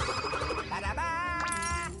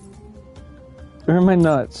 Or am I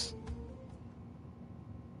nuts?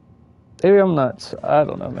 Maybe I'm nuts. I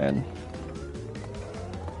don't know, man.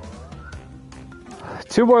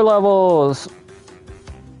 2 more levels.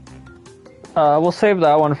 We'll save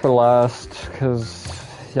that one for last, because,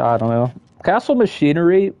 yeah, I don't know. Castle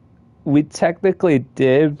Machinery, we technically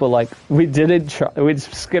did, but, like, we didn't try. We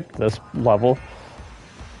skipped this level.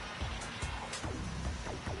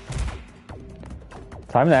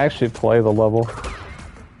 Time to actually play the level.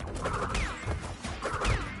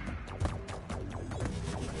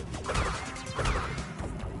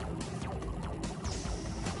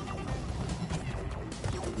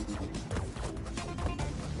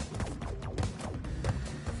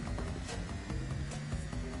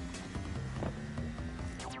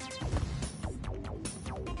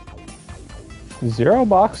 0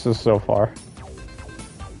 boxes so far.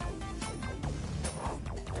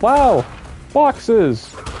 Wow!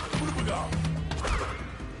 Boxes!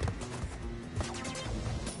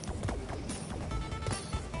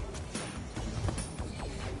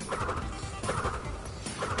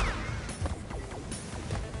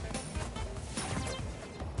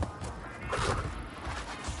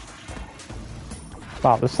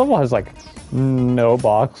 Wow, this level has like no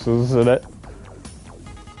boxes in it.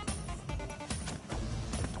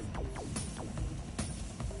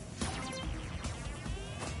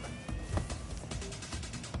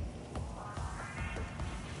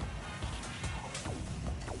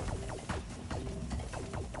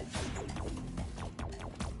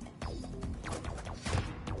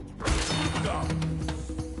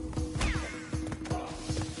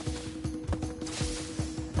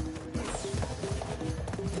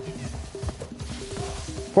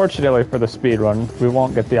 Fortunately for the speedrun, we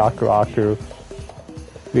won't get the Aku Aku,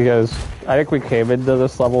 because I think we came into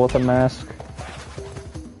this level with a mask.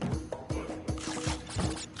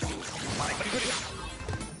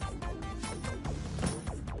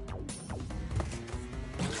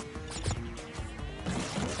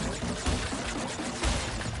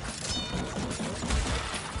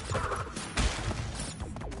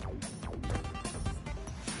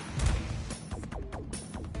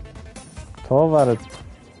 Twelve out of...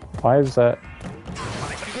 Why is that?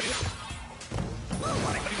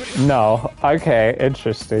 No. Okay,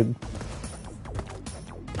 interesting.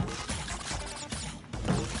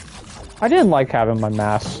 I didn't like having my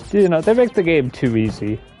mask. You know, they make the game too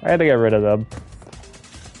easy. I had to get rid of them.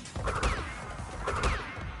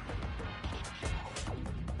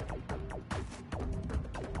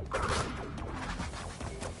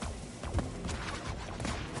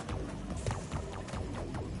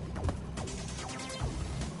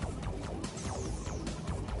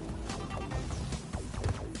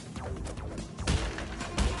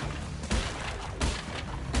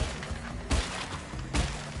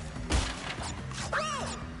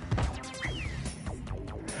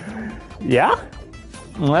 Yeah?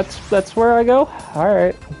 That's where I go?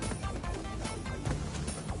 Alright.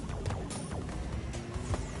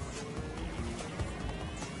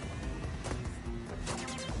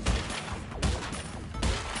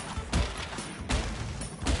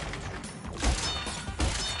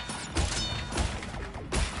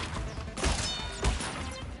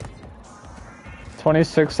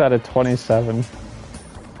 $26 out of 27.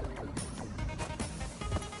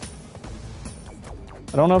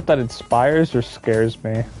 I don't know if that inspires or scares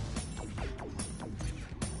me.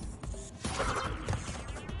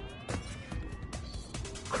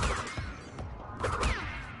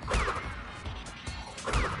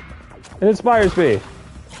 It inspires me.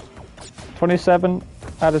 27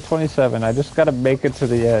 out of 27. I just gotta make it to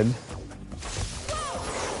the end.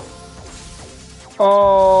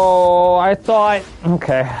 Oh, I thought...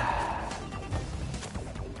 Okay.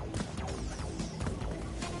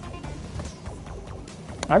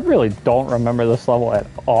 I really don't remember this level at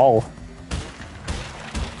all.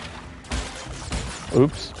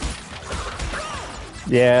 Oops.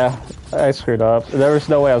 Yeah, I screwed up. There was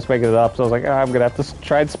no way I was making it up, so I was like, I'm gonna have to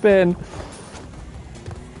try and spin.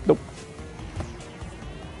 Nope.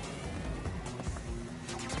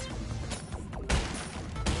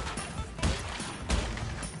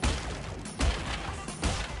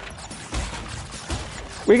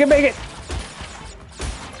 We can make it!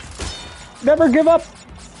 Never give up!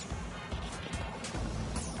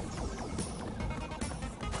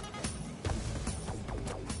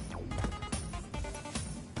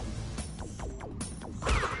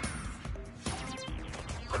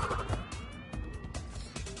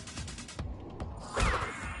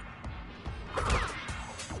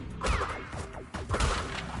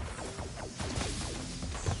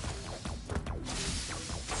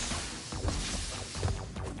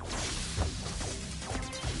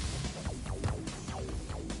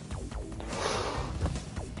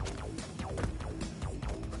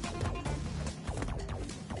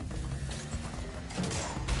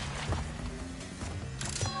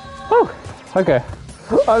 Okay.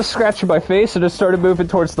 I was scratching my face and it started moving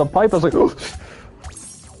towards the pipe. I was like, oh.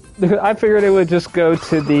 I figured it would just go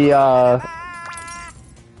to the,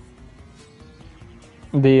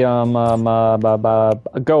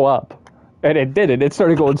 go up. And it didn't. It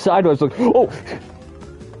started going sideways. Like, oh.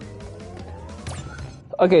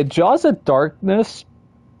 Okay, Jaws of Darkness.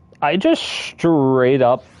 I just straight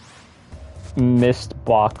up missed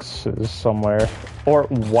boxes somewhere. Or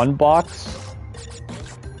one box.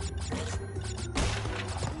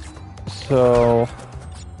 So,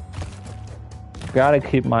 gotta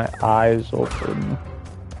keep my eyes open.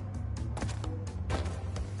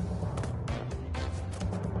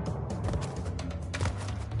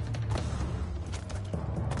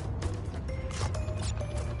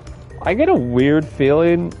 I get a weird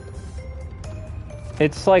feeling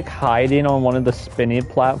it's like hiding on one of the spinny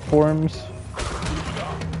platforms.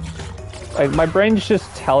 Like, my brain's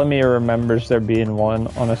just telling me it remembers there being one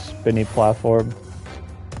on a spinny platform.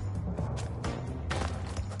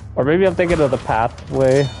 Or maybe I'm thinking of the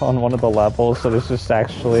pathway on one of the levels, so it's just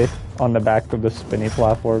actually on the back of the spinny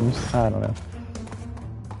platforms. I don't know.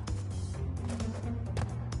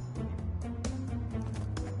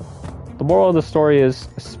 The moral of the story is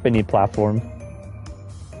a spinny platform.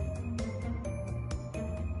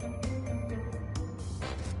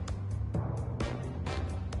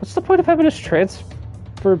 What's the point of having us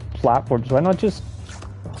transfer platforms? Why not just...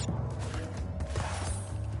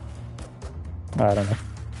 I don't know.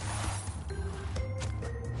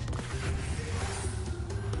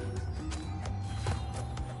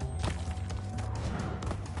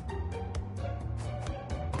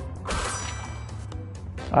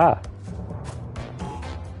 Ah.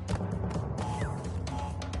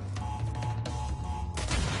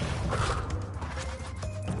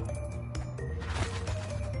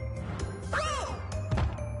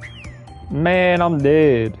 Man, I'm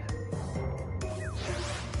dead.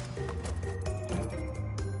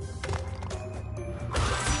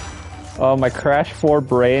 Oh, my Crash 4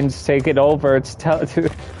 brain's taking over. It's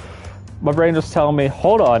my brain was telling me,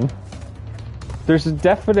 hold on. There's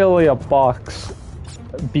definitely a box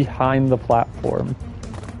behind the platform.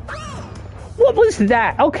 What was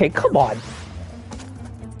that? Okay, come on.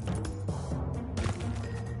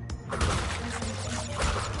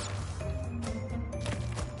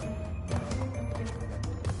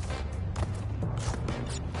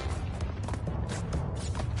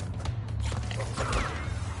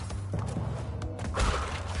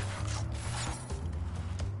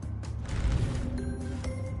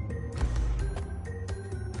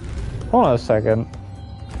 Hold on a second.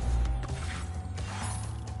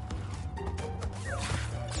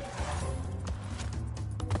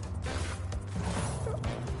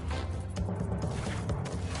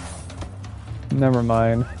 Never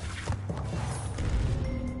mind.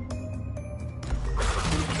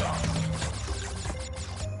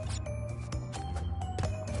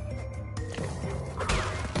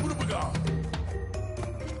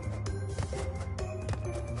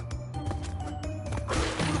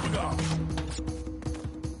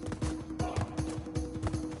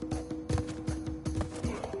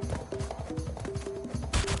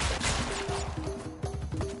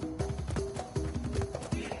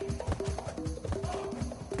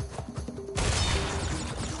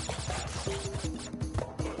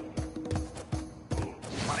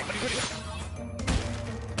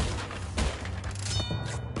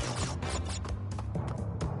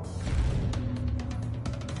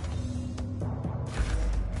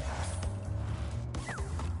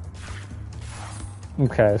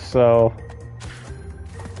 Okay, so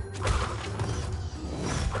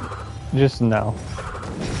just no.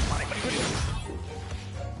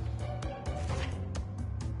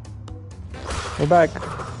 We're back.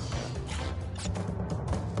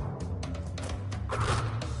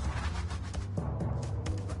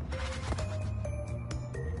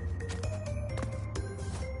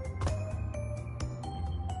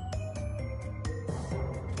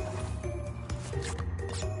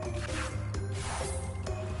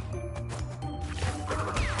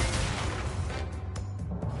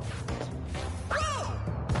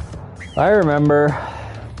 I remember.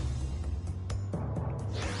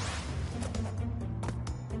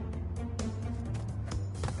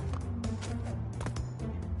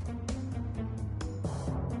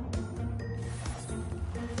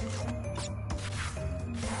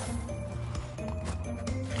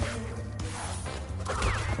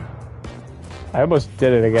 I almost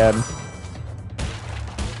did it again.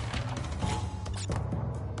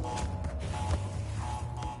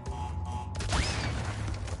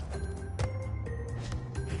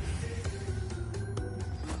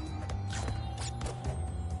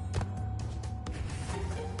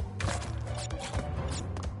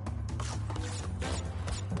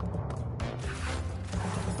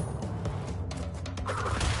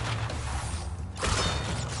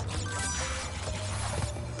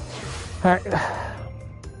 Alright.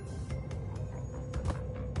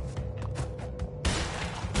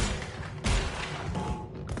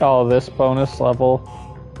 Oh, this bonus level.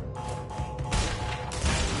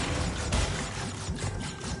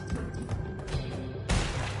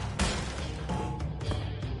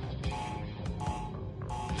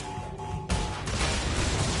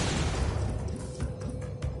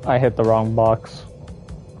 I hit the wrong box.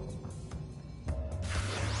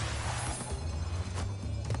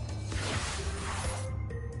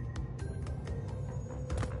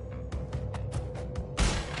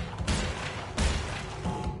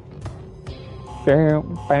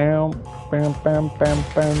 Bam, bam, bam, bam, bam,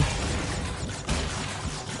 bam.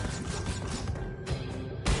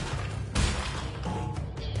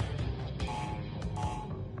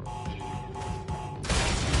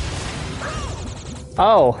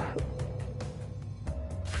 Oh.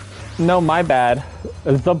 No, my bad.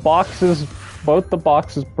 The boxes, both the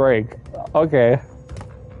boxes break. Okay.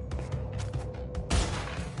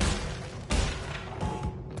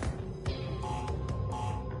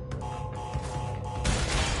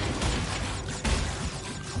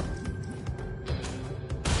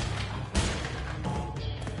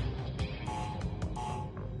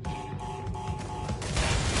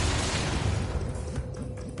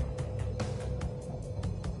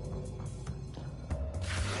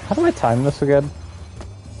 How do I time this again?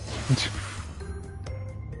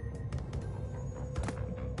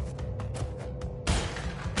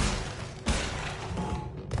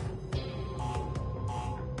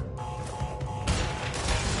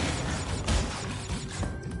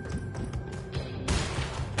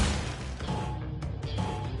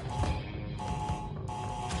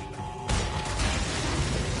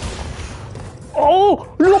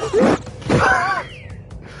 Oh! No!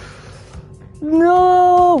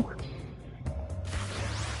 No!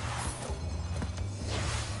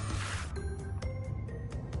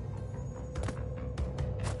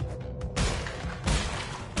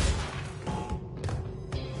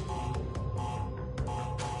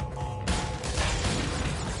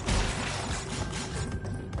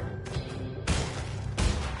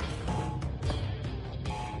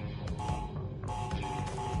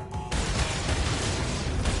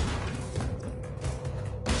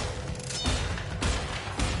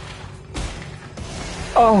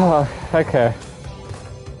 Oh, okay.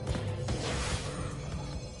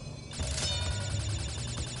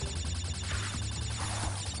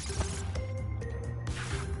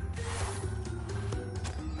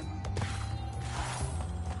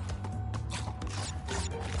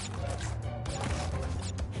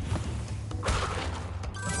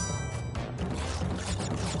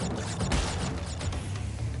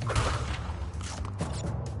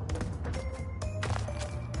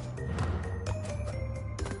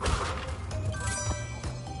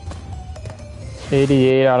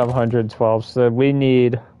 $88 out of 112, so we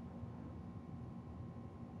need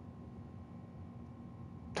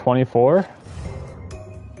 24.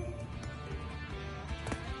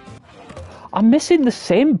 I'm missing the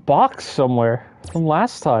same box somewhere from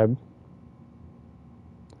last time.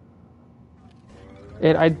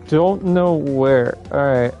 And I don't know where.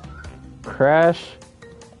 Alright. Crash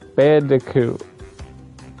Bandicoot.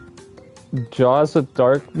 Jaws of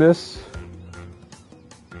Darkness.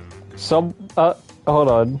 Hold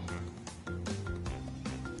on.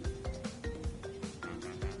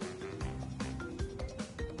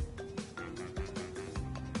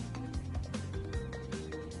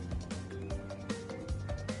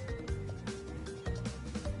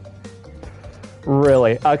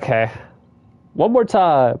 Really? Okay. One more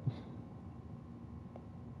time.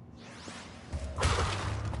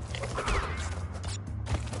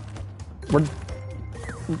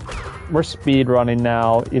 We're speed running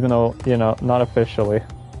now, even though, you know, not officially.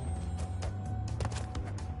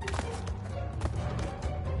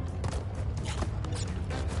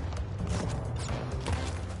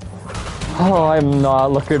 Oh, I'm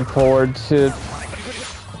not looking forward to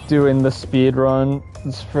doing the speed run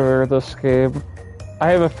for this game. I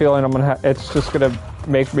have a feeling it's just gonna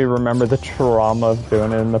make me remember the trauma of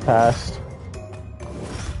doing it in the past.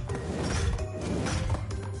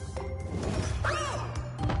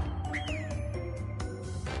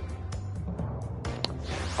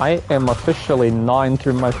 I am officially gnawing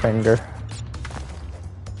through my finger.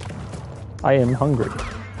 I am hungry.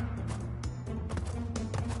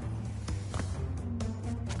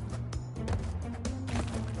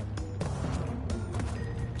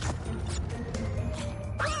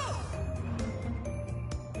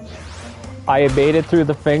 I made it through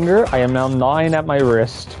the finger. I am now gnawing at my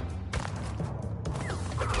wrist.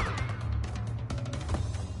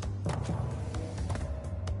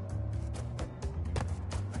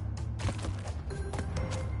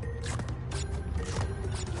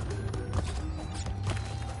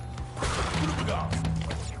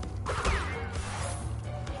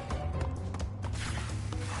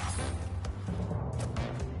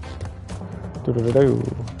 Do-do-do-do.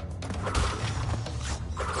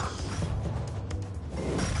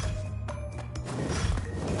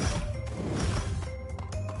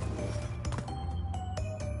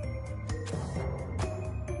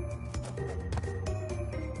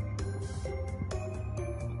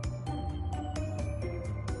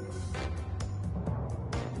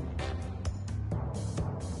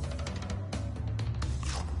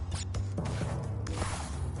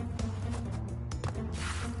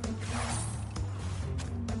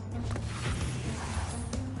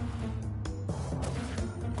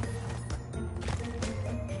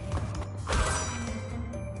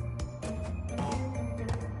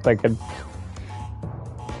 thinking.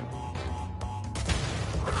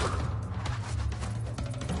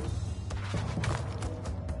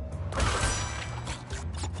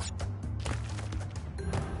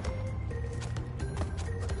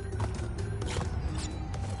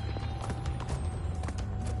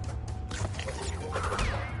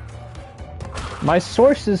 My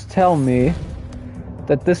sources tell me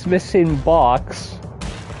that this missing box...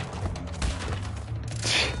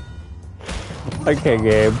 Okay,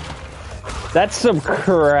 Gabe. That's some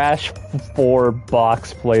Crash 4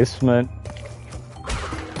 box placement.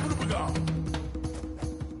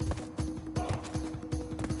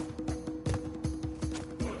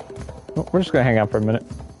 Oh, we're just gonna hang out for a minute.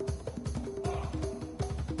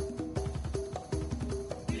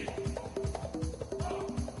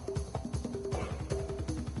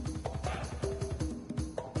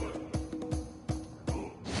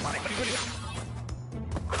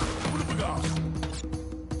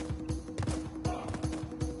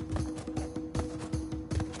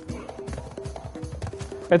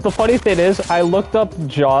 And the funny thing is, I looked up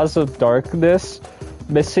Jaws of Darkness,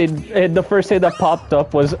 missing, and the first thing that popped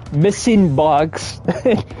up was missing box.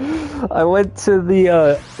 I went to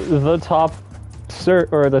the top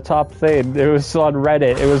or the top thing. It was on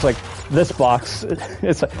Reddit. It was like this box.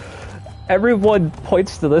 It's like everyone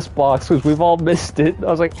points to this box because we've all missed it. I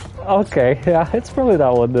was like, okay, yeah, it's probably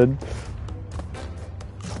that one then.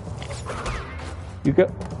 You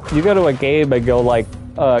go to a game and go like.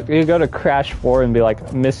 You go to Crash 4 and be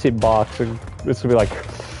like, missing box, and it's gonna be like,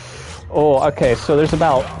 oh, okay, so there's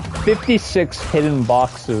about 56 hidden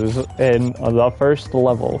boxes in the first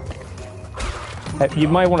level. You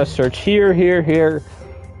might want to search here, here, here.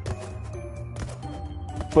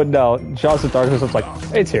 But no, Jaws of Darkness is like,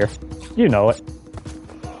 it's here. You know it.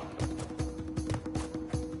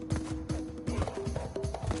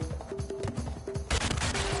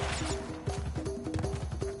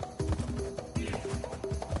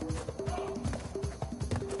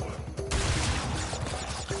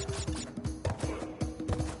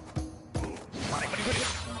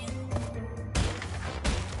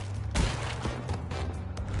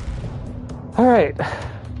 Alright.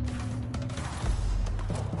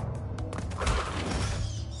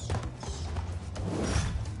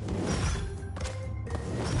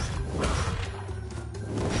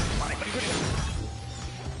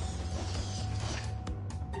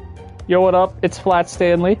 Yo, what up? It's Flat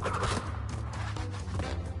Stanley.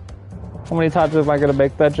 How many times am I gonna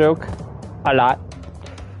make that joke? A lot.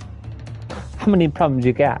 How many problems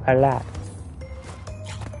you got? A lot.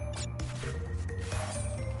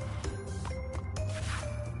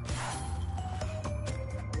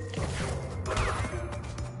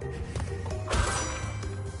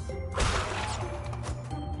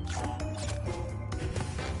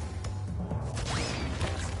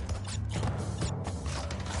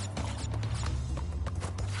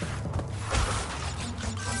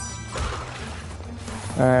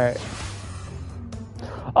 Alright.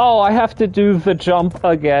 Oh, I have to do the jump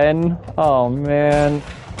again. Oh, man.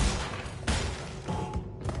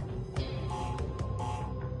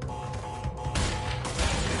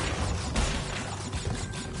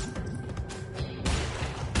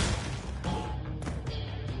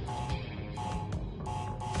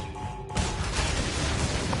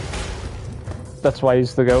 That's why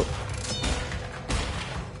he's the GOAT.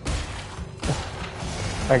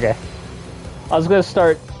 Okay. I was gonna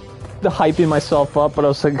start hyping myself up, but I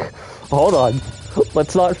was like, hold on.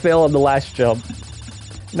 Let's not fail on the last jump.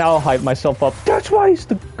 Now I'll hype myself up. That's why he's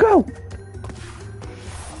the GOAT!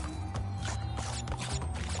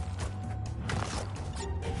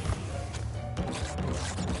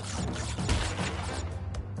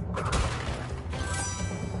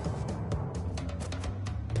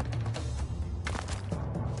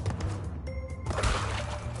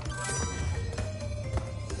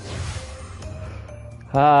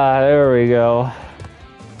 Ah, there we go.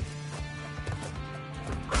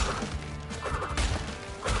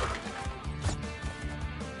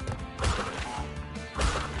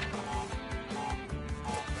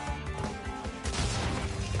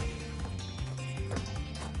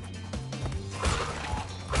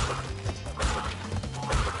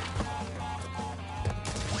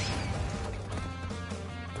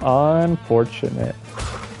 Unfortunate.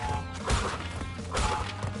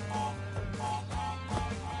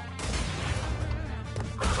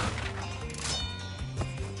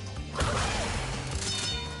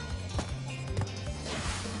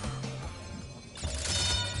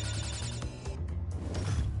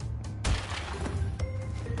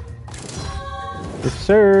 Yes,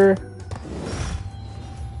 sir.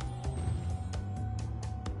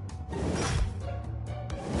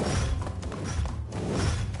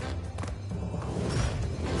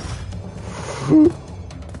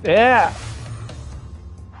 Yeah!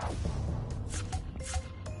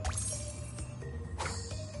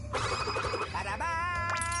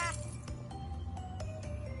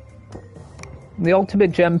 The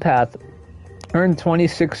ultimate gem path. Earn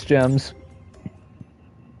 26 gems.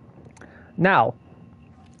 Now,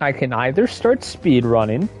 I can either start speed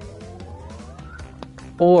running,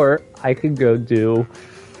 or I could go do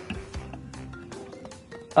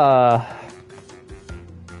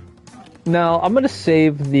no, I'm gonna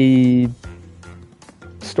save the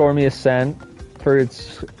Stormy Ascent for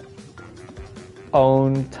its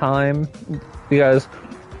own time, because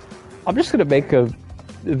I'm just gonna make a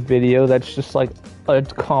video that's just like a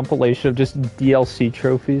compilation of just DLC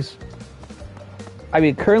trophies. I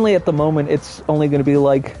mean, currently at the moment, it's only gonna be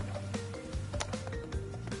like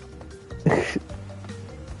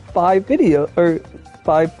 5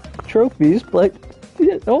 trophies, but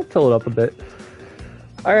yeah, I'll fill it up a bit.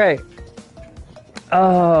 Alright.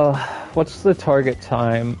 What's the target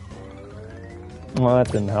time? Well,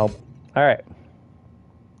 that didn't help. Alright.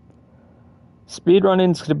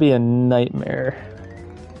 Speedrunning's gonna be a nightmare.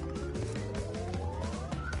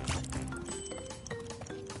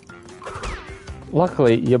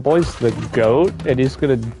 Luckily, your boy's the GOAT, and he's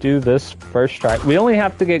gonna do this first try. We only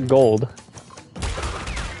have to get gold.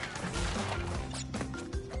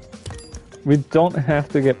 We don't have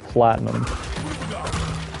to get platinum.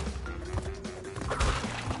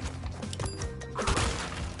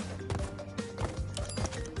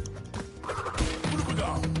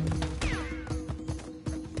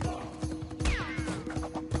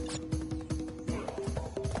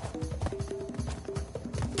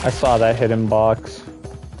 I saw that hidden box.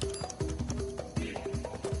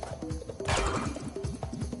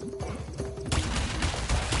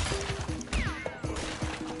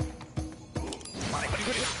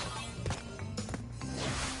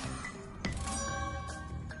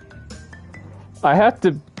 I have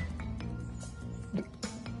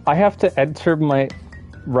to enter my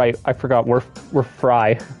right. I forgot. We're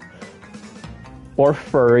Fry, or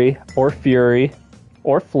Furry, or Fury,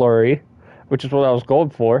 or Flurry, which is what I was going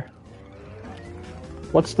for.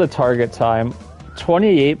 What's the target time?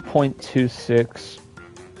 28.26.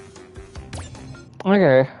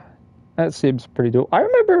 Okay, that seems pretty doable. I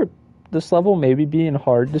remember this level maybe being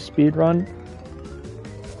hard to speedrun.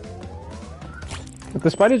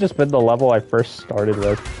 This might have just been the level I first started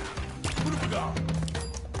with.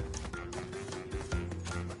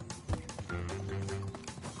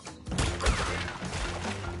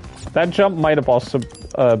 That jump might have also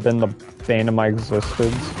been the bane of my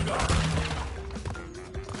existence.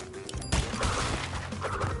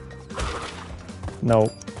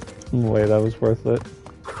 No way that was worth it.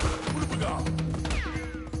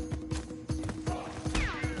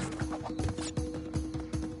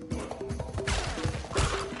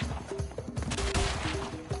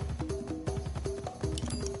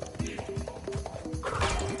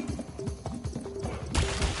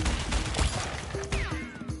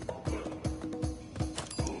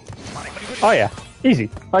 Oh yeah, easy.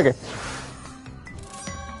 Okay.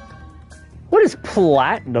 What is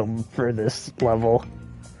platinum for this level?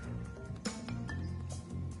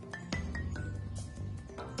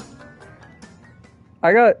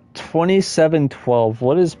 I got 2712.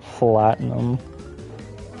 What is platinum?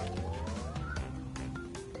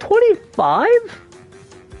 25?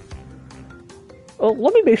 Oh,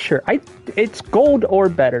 let me make sure. It's gold or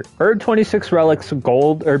better. Earn 26 relics,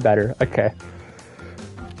 gold or better. Okay.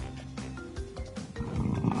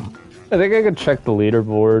 I think I could check the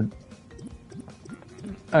leaderboard.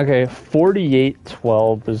 Okay,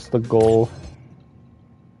 4812 is the goal.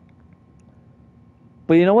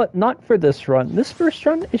 But you know what? Not for this run. This first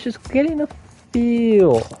run is just getting a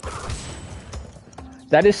feel.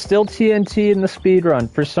 That is still TNT in the speed run.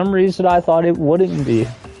 For some reason, I thought it wouldn't be.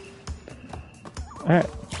 Alright.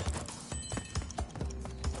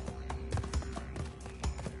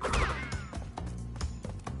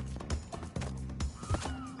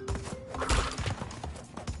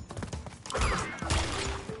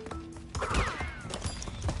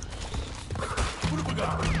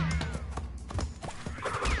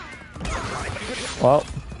 Well,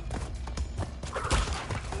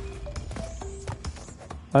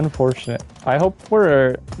 unfortunate. I hope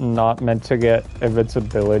we're not meant to get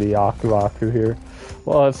invincibility Aku Aku here.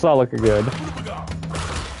 Well, it's not looking good.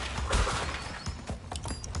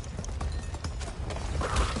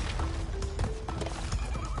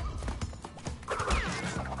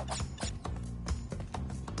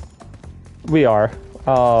 We are.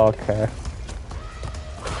 Oh, okay.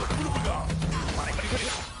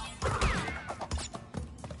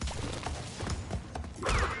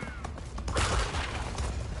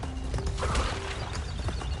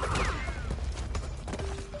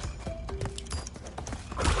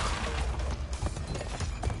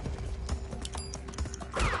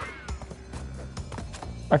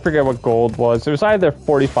 I forget what gold was. It was either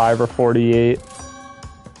 45 or 48.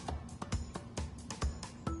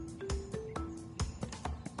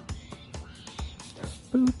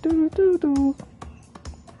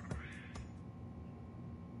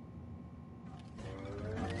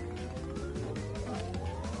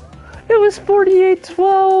 It was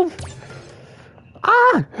 48-12.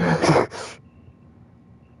 Ah!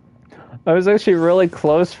 I was actually really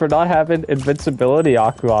close for not having invincibility,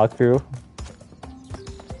 Aku Aku.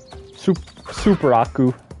 Super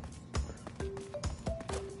Aku.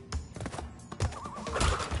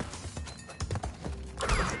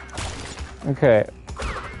 Okay.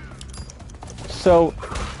 So,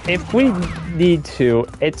 if we need to,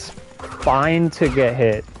 it's fine to get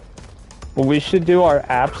hit. But we should do our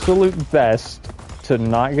absolute best to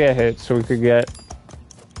not get hit so we could get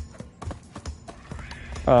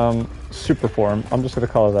super form. I'm just gonna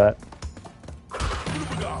call it that.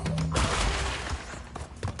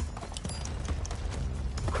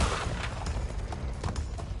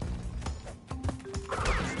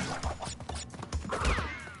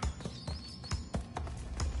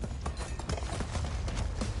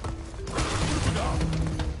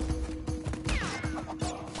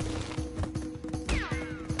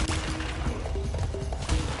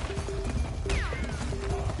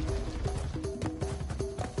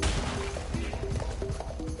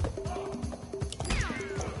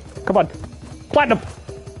 Come on. Platinum!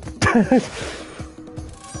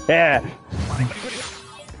 Yeah.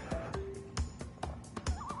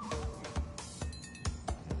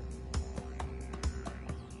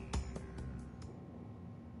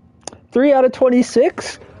 3 out of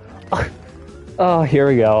 26? Oh, here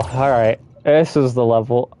we go. Alright. This is the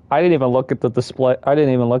level. I didn't even look at the display. I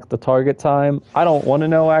didn't even look at the target time. I don't want to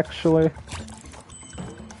know, actually.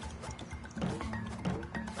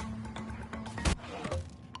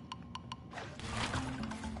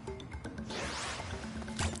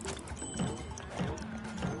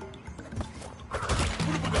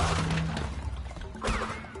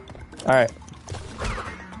 Alright.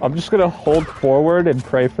 I'm just gonna hold forward and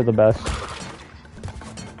pray for the best.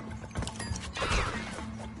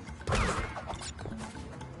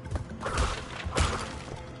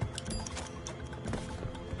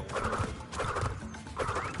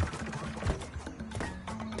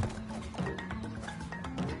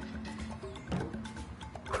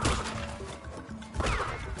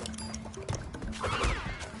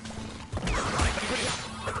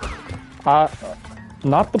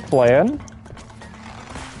 Not the plan.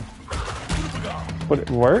 Would it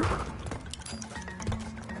work?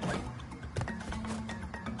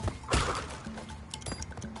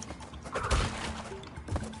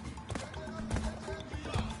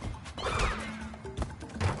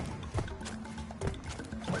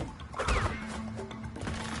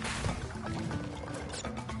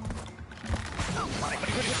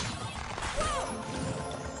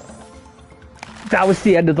 That was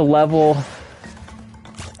the end of the level.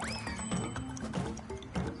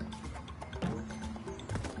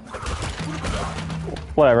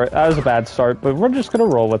 Whatever, that was a bad start, but we're just gonna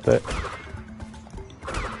roll with it.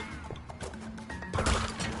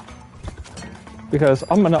 Because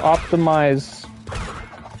I'm gonna optimize...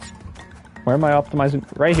 Where am I optimizing?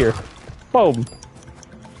 Right here. Boom!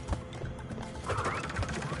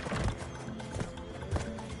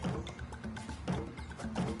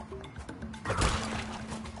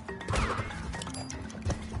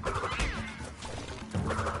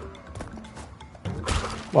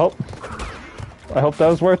 Well, I hope that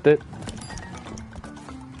was worth it.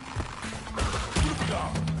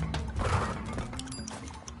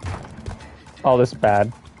 Oh, this is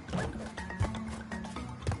bad.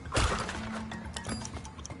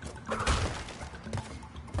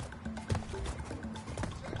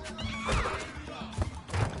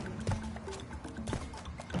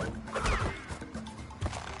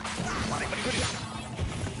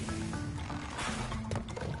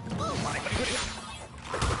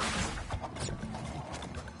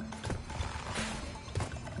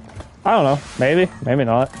 I don't know. Maybe. Maybe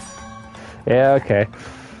not. Yeah, okay.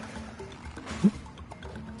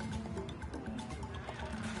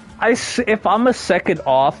 If I'm a second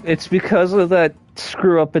off, it's because of that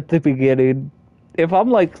screw up at the beginning. If I'm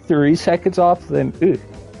like 3 seconds off, then...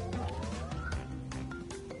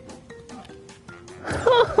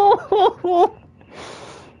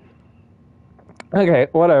 Okay,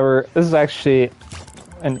 whatever. This is actually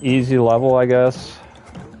an easy level, I guess.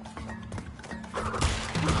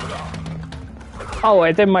 Oh,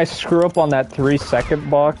 and then my screw up on that 3-second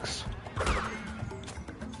box.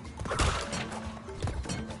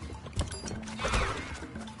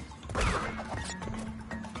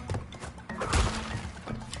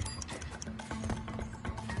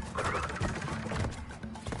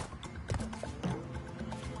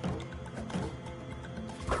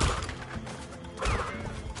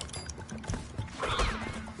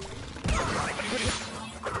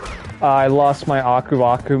 I lost my Aku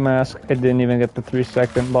Aku mask. I didn't even get the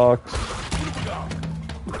 3-second box.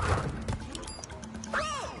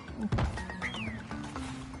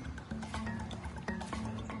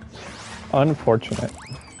 Unfortunate.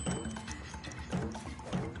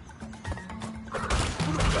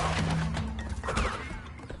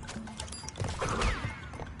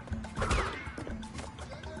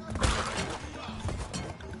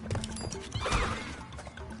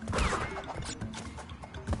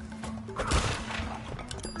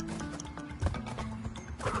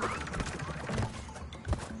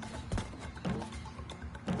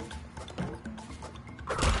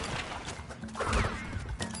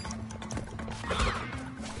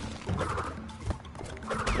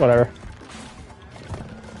 Whatever.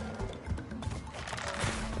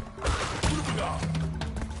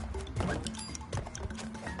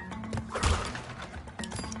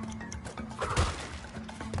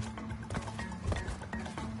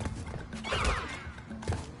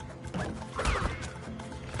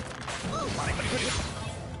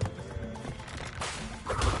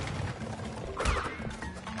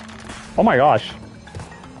 Oh my gosh.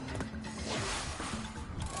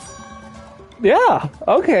 Yeah,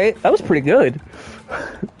 okay, that was pretty good.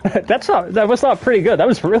 That was not pretty good. That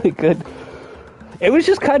was really good. It was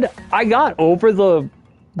just kind of, I got over the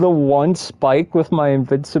one spike with my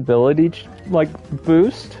invincibility like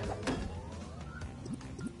boost.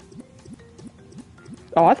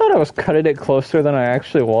 Oh, I thought I was cutting it closer than I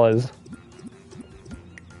actually was.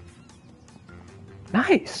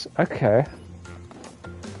 Nice. Okay.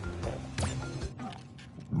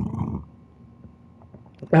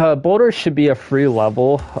 Boulder should be a free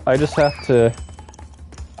level. I just have to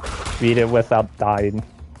beat it without dying.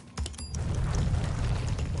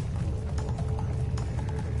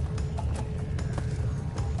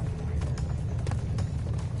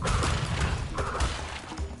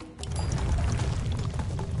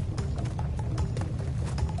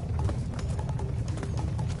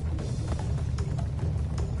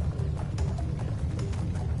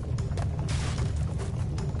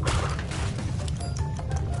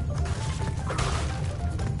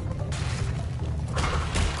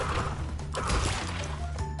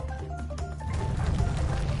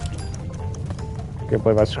 Can't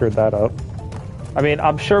believe I screwed that up. I mean,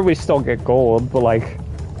 I'm sure we still get gold, but like...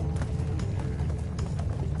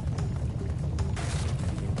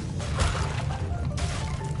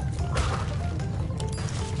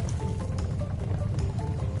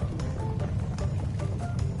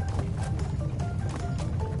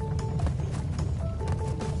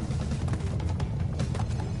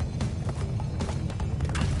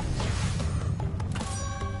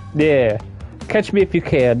 Yeah. Catch me if you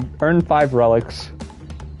can. Earn 5 relics.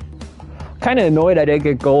 Kinda annoyed I didn't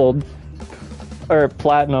get gold. Or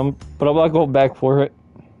platinum, but I'm not going back for it.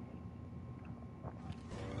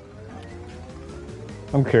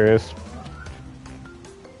 I'm curious.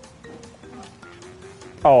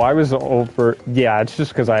 Oh, I was over... Yeah, it's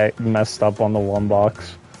just because I messed up on the one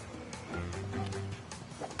box.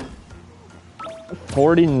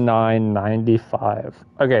 49.95.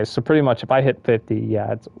 Okay, so pretty much if I hit 50,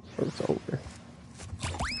 yeah, it's over.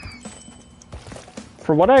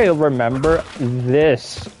 For what I remember,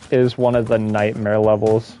 this is one of the nightmare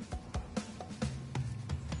levels.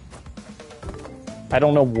 I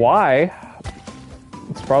don't know why.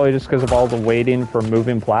 It's probably just because of all the waiting for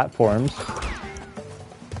moving platforms.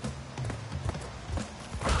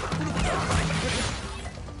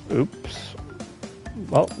 Oops.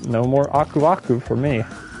 Well, no more Aku Aku for me.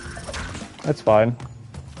 That's fine.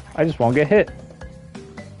 I just won't get hit.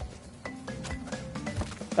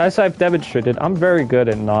 As I've demonstrated, I'm very good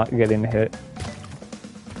at not getting hit.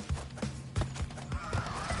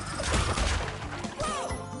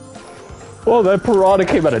 Whoa, that piranha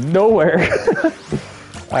came out of nowhere.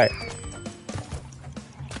 Alright.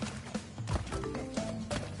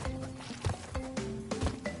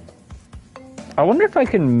 I wonder if I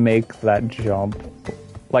can make that jump.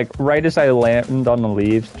 Like, right as I land on the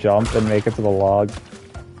leaves, jump and make it to the log.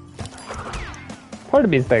 Part of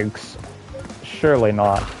me thinks, surely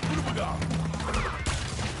not.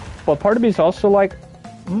 But part of me is also like,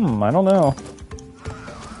 I don't know.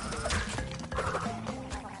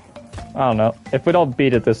 I don't know. If we don't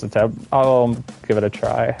beat it this attempt, I'll give it a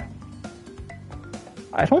try.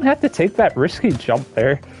 I don't have to take that risky jump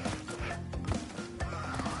there.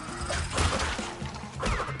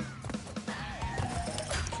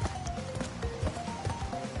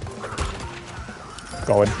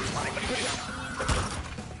 Going.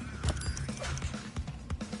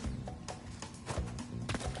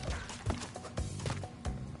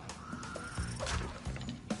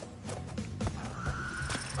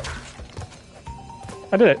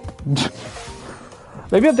 I did it.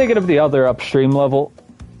 Maybe I'm thinking of the other upstream level.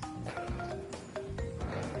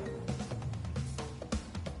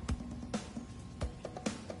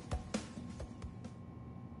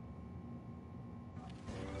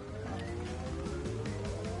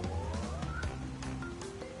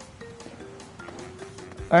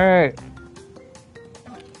 Alright.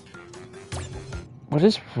 What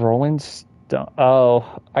is Rolling Stone?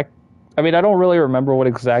 Oh, I mean, I don't really remember what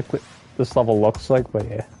exactly this level looks like, but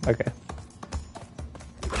yeah, okay.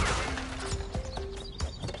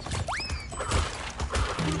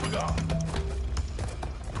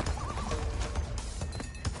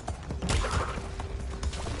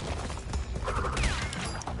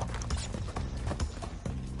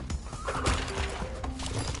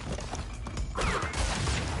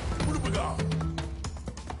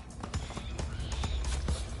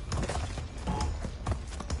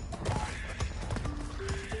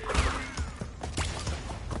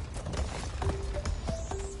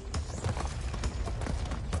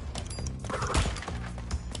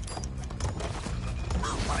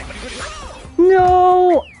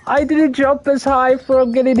 No, I didn't jump as high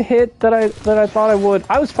from getting hit that I thought I would.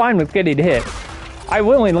 I was fine with getting hit. I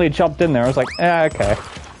willingly jumped in there. I was like, okay.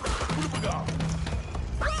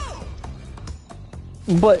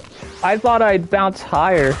 But I thought I'd bounce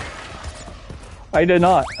higher. I did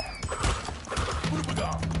not.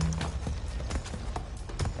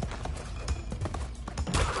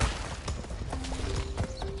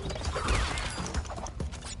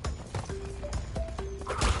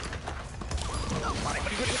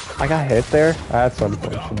 I got hit there? That's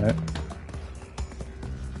unfortunate.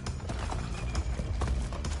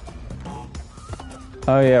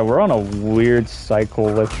 Oh yeah, we're on a weird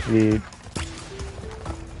cycle with the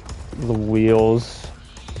wheels.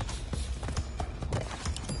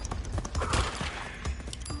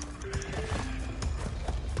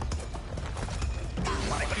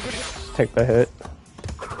 Take the hit.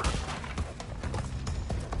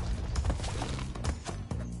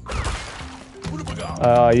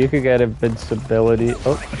 You could get invincibility.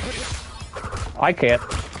 Oh, I can't.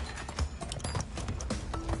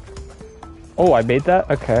 Oh, I made that?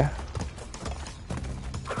 Okay.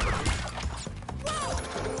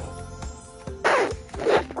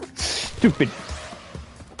 Stupid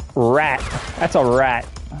rat. That's a rat.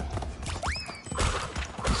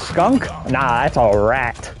 Skunk? Nah, that's a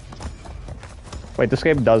rat. Wait, this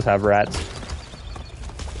game does have rats.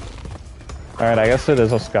 Alright, I guess it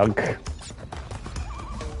is a skunk.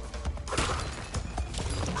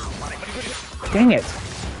 Dang it.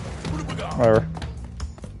 Whatever.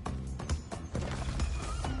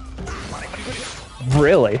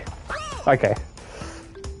 Really? Okay.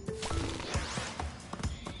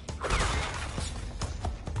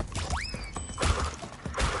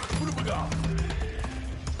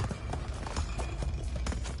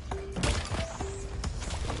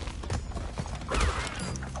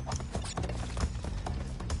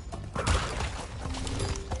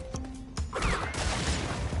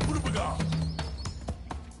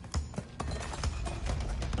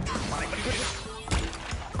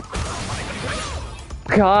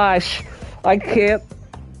 Gosh, I can't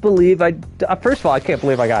believe first of all, I can't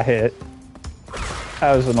believe I got hit.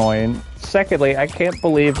 That was annoying. Secondly, I can't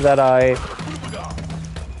believe that I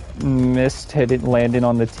missed landing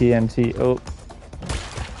on the TNT. Oh.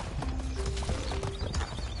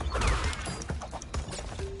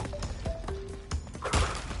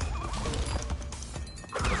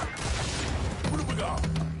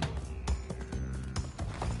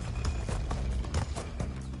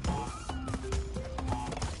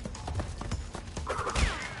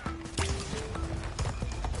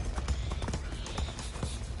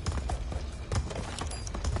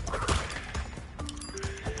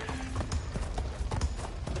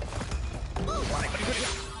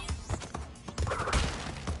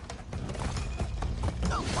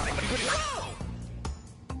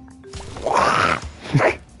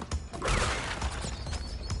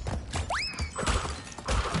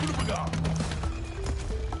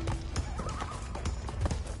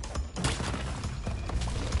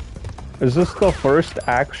 Is this the first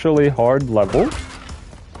actually hard level?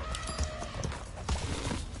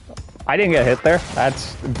 I didn't get hit there.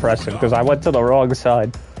 That's impressive because I went to the wrong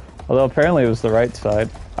side. Although apparently it was the right side.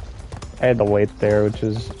 I had to wait there, which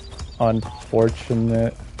is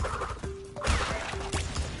unfortunate.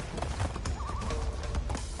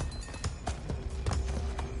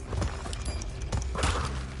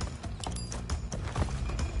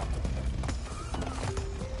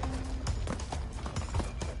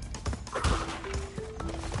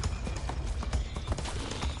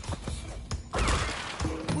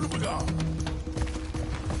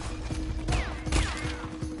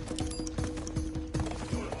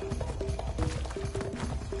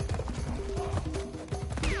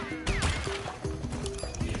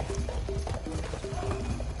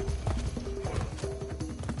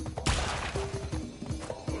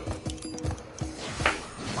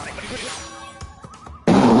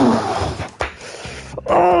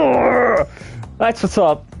 Oh, that's what's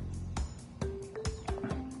up.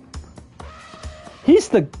 He's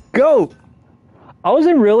the GOAT. I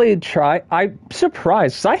wasn't really I'm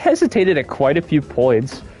surprised, 'cause I hesitated at quite a few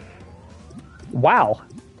points. Wow.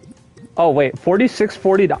 Oh, wait, 46,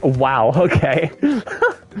 40. Wow, okay.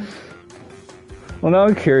 Well, now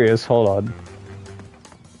I'm curious. Hold on.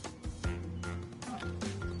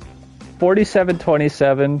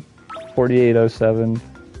 4727, 4807,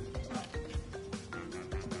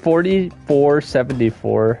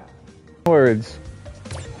 4474. Words.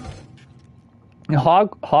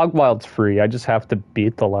 Hogwild's free. I just have to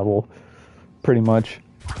beat the level, pretty much.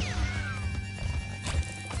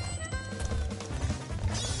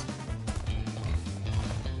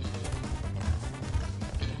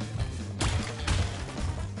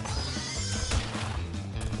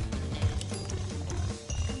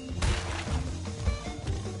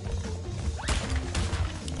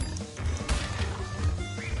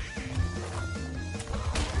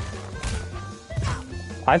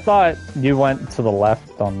 I thought you went to the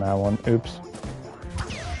left on that one. Oops.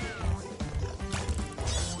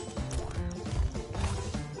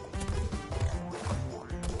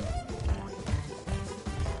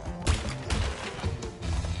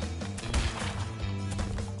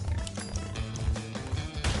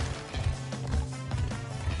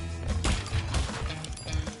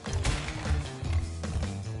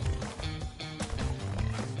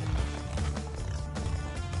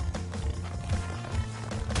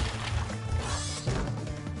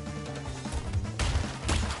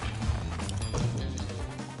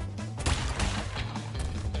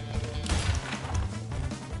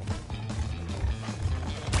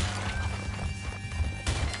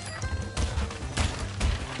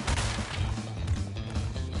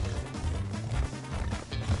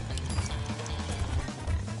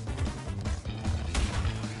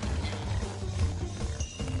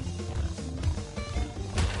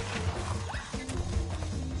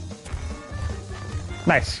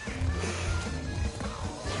 Nice.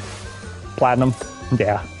 Platinum.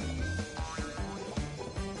 Yeah.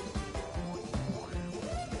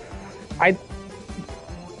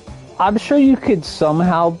 I'm sure you could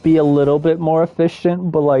somehow be a little bit more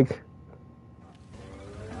efficient, but like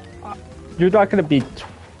you're not gonna be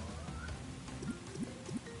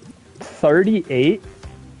 38?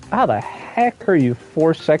 How the heck are you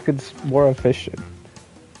 4 seconds more efficient?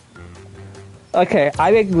 Okay,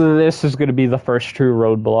 I think this is gonna be the first true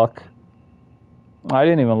roadblock. I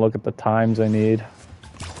didn't even look at the times I need.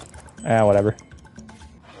 Whatever.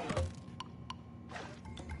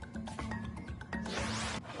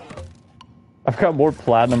 I've got more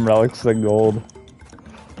platinum relics than gold.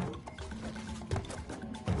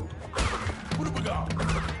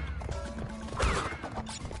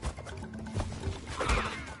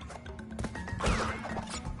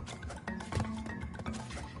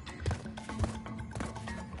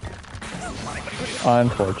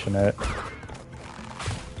 Unfortunate.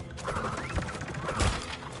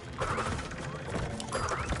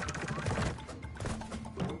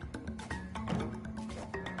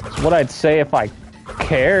 It's what I'd say if I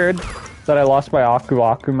cared that I lost my Aku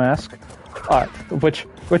Aku mask,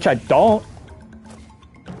 which I don't.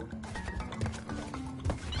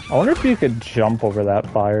 I wonder if you could jump over that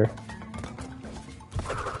fire.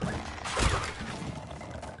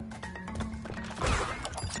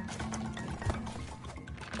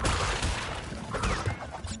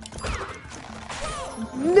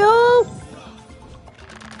 No!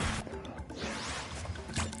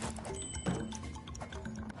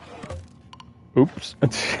 Oops.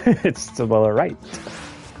 It's to the right.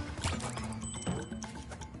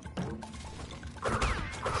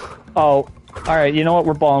 Oh, alright, you know what?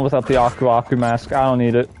 We're balling without the Aku Aku mask. I don't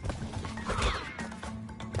need it.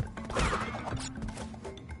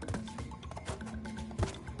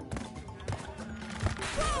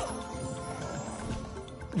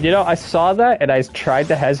 You know, I saw that and I tried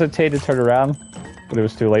to hesitate to turn around, but it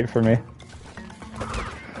was too late for me.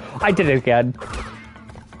 I did it again.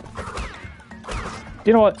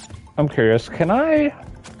 You know what? I'm curious. Can I?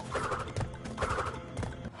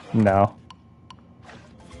 No.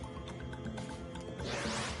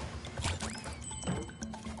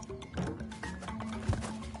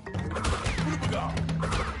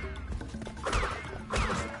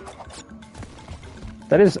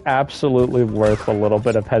 That is absolutely worth a little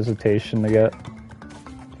bit of hesitation to get.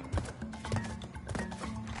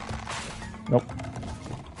 Nope.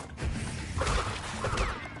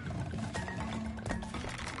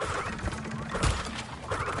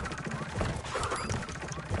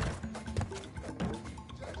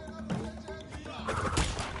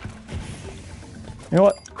 You know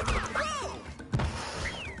what?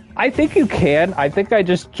 I think you can. I think I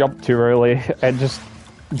just jumped too early and just,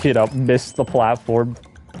 you know, missed the platform.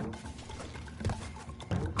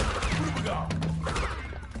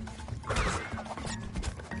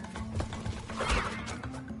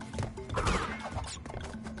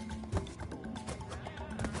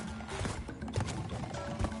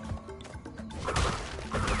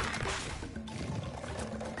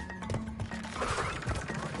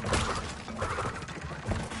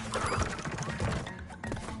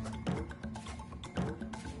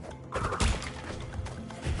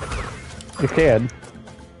 You can.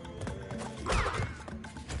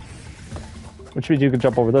 Which means you can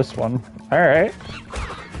jump over this one. Alright.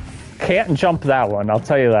 Can't jump that one, I'll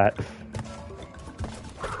tell you that.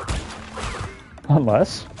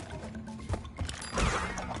 Unless...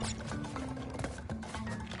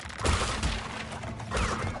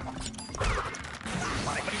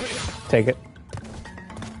 Take it.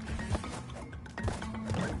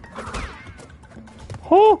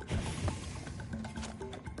 Oh!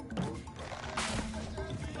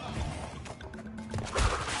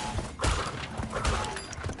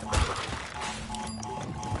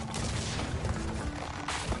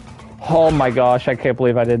 Oh my gosh, I can't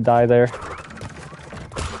believe I didn't die there.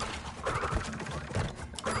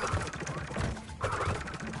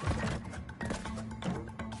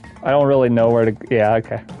 I don't really know where to... Yeah,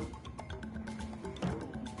 okay.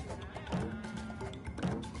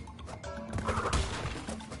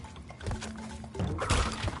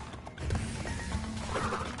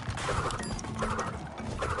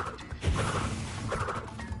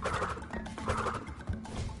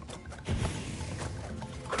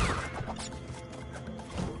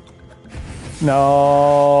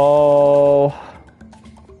 No.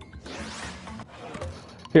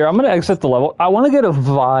 Here, I'm gonna exit the level. I want to get a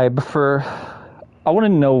vibe for... I want to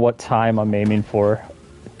know what time I'm aiming for.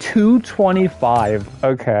 2:25.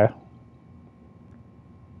 Okay.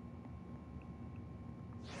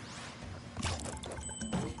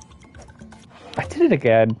 I did it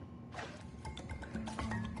again.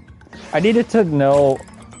 I needed to know...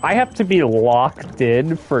 I have to be locked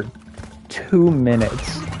in for 2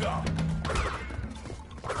 minutes.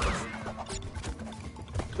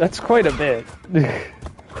 That's quite a bit.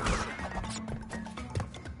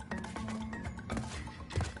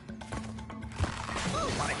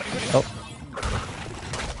 Oh.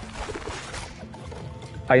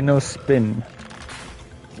 I know spin.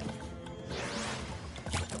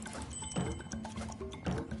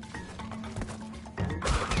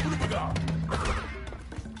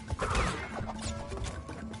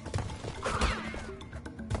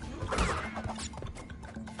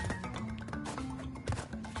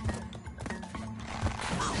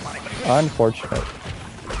 Unfortunate.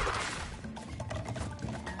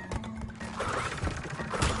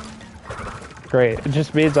 Great. It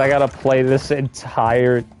just means I gotta play this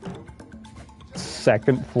entire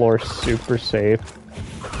second floor super safe.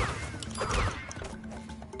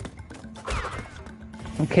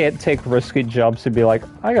 I can't take risky jumps and be like,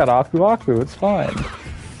 I got Aku Aku, it's fine.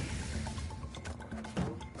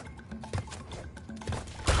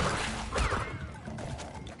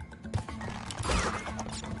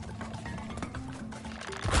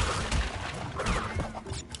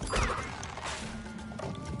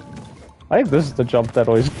 I think this is the jump that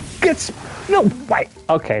always gets... No, wait.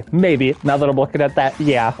 Okay, maybe. Now that I'm looking at that,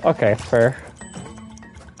 yeah. Okay, fair.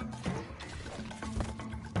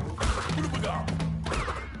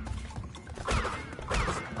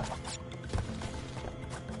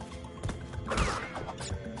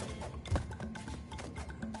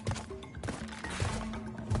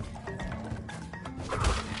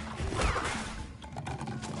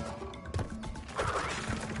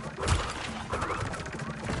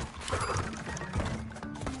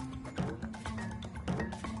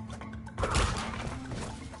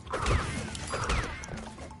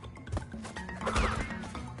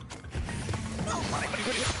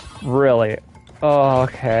 Really? Oh,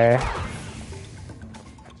 okay.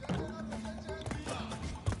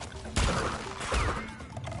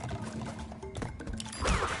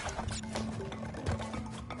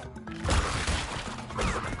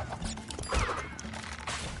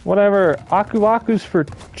 Whatever. Aku Aku's for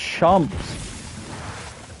chumps.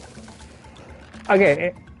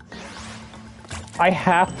 Okay. I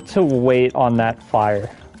have to wait on that fire.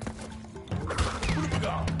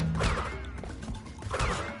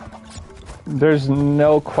 There's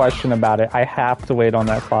no question about it. I have to wait on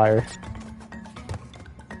that fire.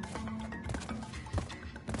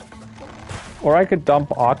 Or I could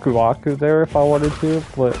dump Aku Aku there if I wanted to,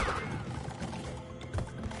 but...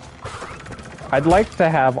 I'd like to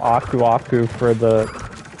have Aku Aku for the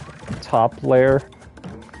top layer.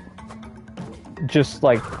 just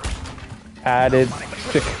like added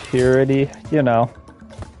security, you know.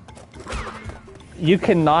 You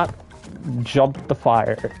cannot jump the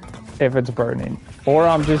fire if it's burning. Or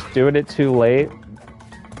I'm just doing it too late.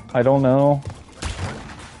 I don't know.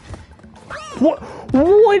 What?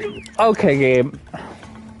 What? Okay, game.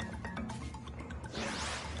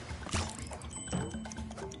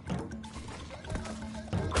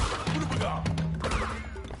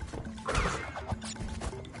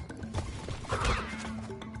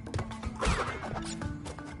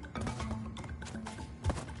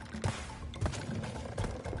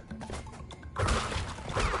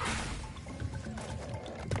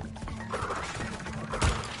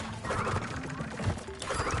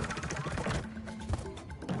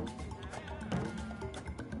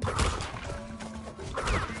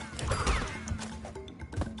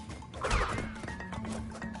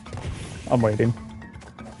 I'm waiting.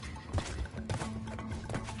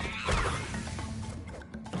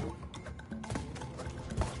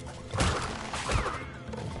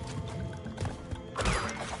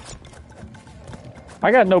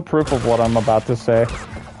 I got no proof of what I'm about to say.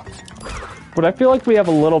 But I feel like we have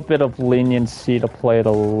a little bit of leniency to play it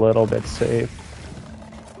a little bit safe.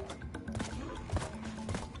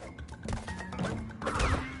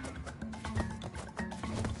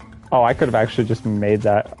 Oh, I could have actually just made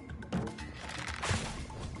that.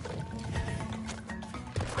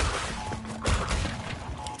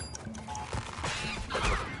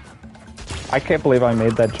 I can't believe I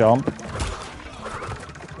made that jump.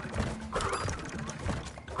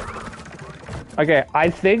 Okay, I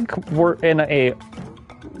think we're in a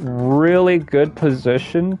really good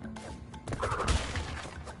position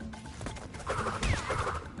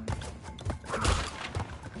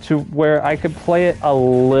to where I could play it a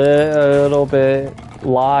little bit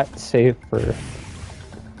lot safer.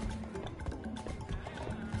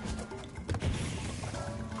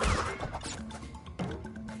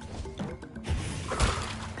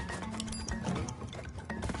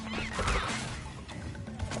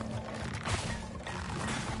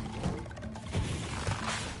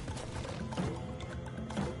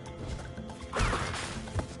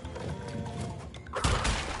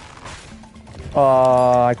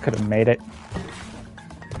 I could have made it.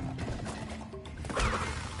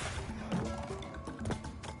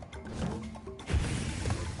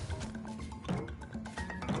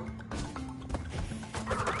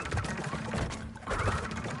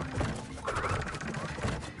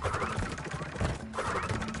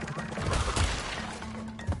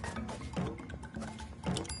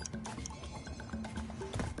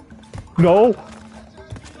 No!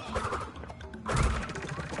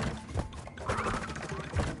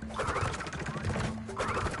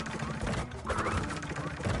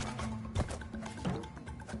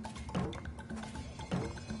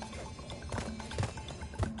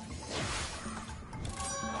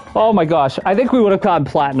 Oh my gosh, I think we would have gotten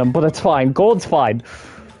platinum, but it's fine. Gold's fine.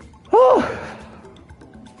 Oh.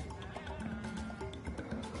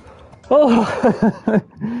 Oh.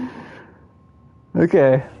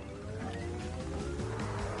 Okay.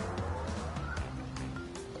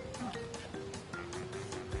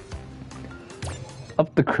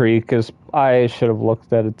 Up the creek is... I should have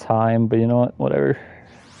looked at a time, but you know what? Whatever.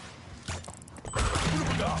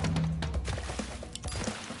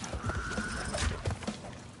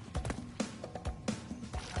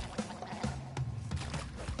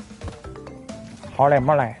 Holy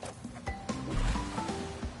moly.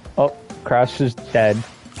 Oh, Crash is dead.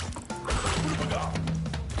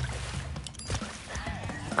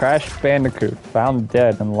 Crash Bandicoot found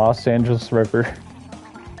dead in Los Angeles River.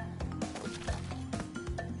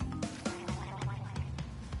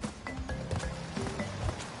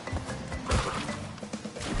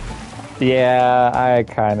 Yeah, I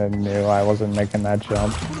kind of knew I wasn't making that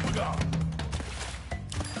jump.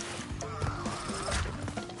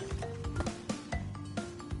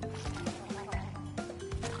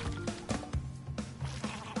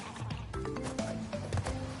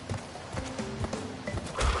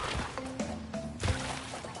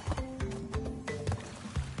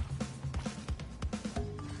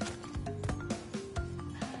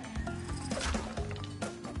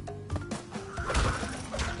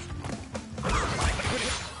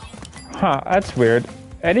 Huh, that's weird.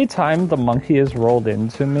 Anytime the monkey is rolled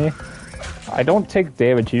into me, I don't take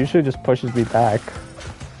damage. He usually just pushes me back.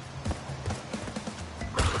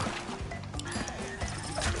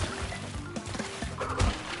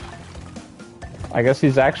 I guess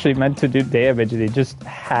he's actually meant to do damage and he just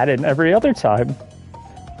hadn't every other time.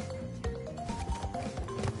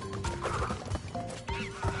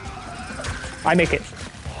 I make it.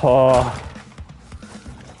 Oh.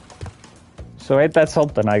 So ain't that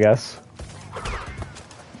something, I guess.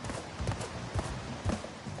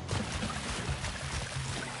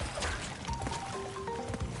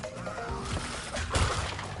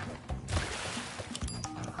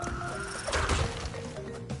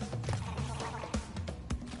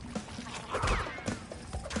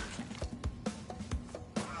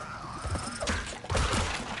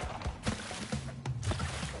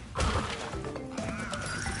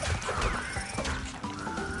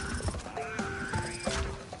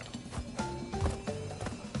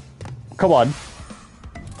 Come on.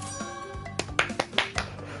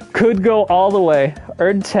 Could go all the way.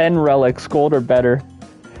 Earn 10 relics, gold or better.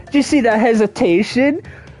 Did you see that hesitation?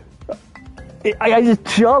 I just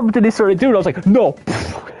jumped and he started doing it. I was like, no.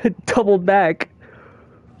 Doubled back.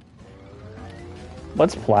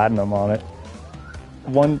 What's platinum on it?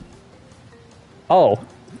 One. Oh.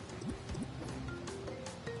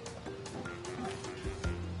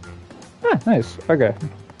 Ah, nice. Okay.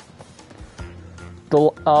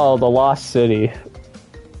 The Lost City.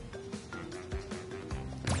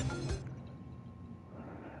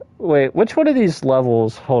 Wait, which one of these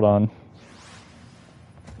levels? Hold on.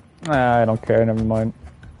 I don't care, never mind.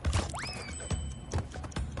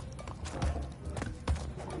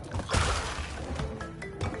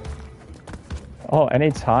 Oh,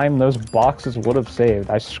 anytime those boxes would have saved.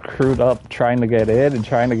 I screwed up trying to get in and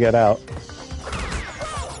trying to get out.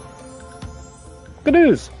 Good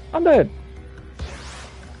news! I'm dead!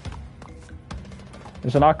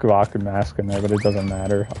 There's an Aku Aku mask in there, but it doesn't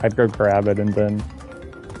matter. I'd go grab it and then...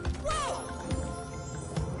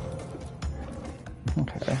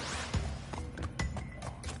 Okay.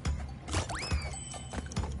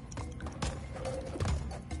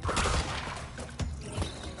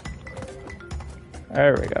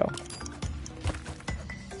 There we go.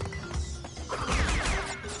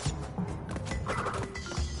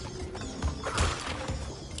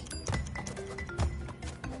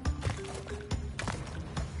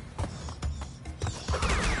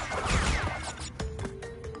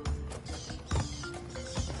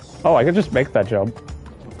 Oh, I could just make that jump.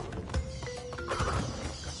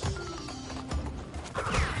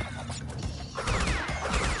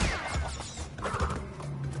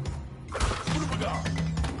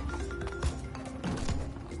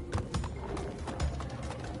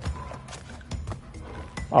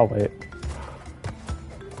 Oh, wait.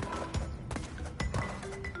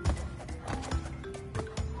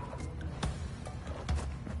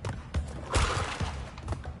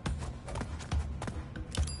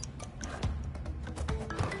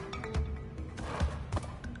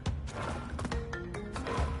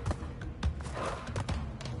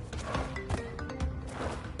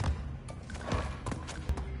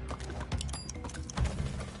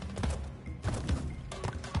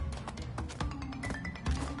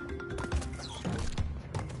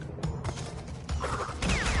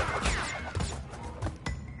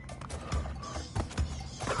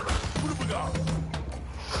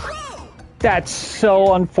 That's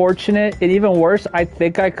so unfortunate. And even worse, I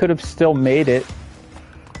think I could have still made it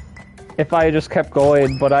if I just kept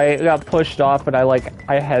going, but I got pushed off and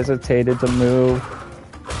I hesitated to move.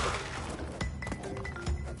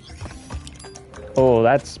 Oh,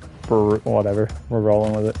 that's whatever. We're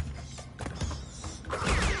rolling with it.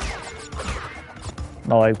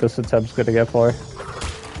 Not like this attempt's gonna get far.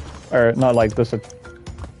 Or not like this.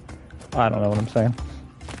 I don't know what I'm saying.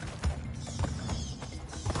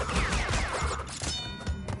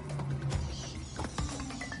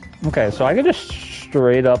 Okay, so I can just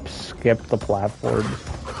straight up skip the platforms.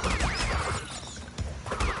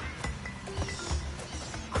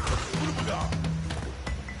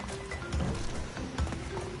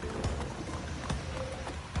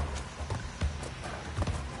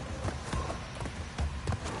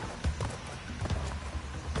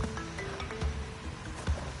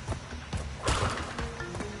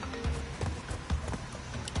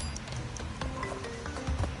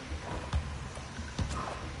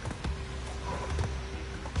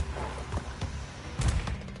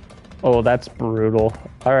 Oh, that's brutal.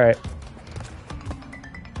 Alright.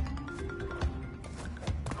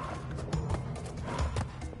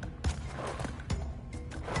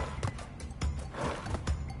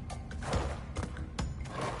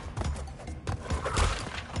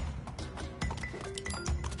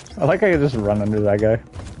 I like I could just run under that guy.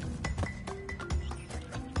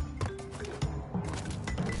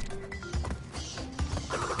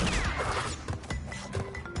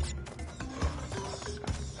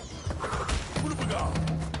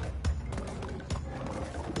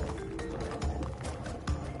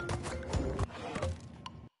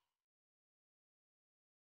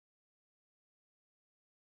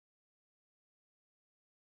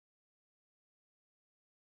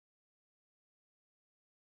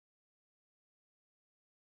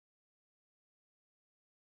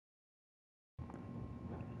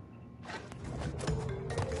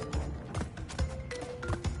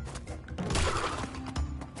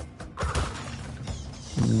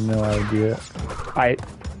 no idea.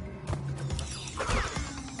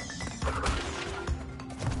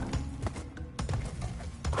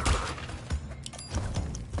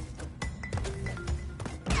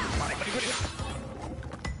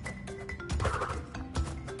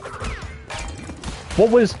 What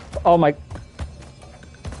was... Oh my...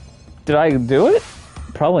 Did I do it?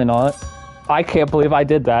 Probably not. I can't believe I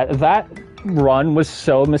did that. That run was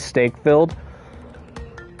so mistake-filled.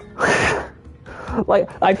 Like,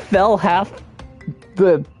 I fell half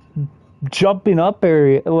the jumping up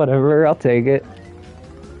area. Whatever, I'll take it.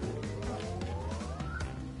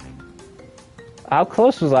 How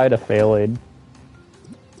close was I to failing?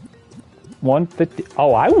 150...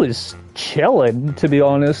 Oh, I was chilling, to be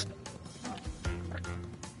honest.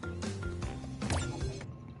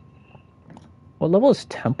 What level is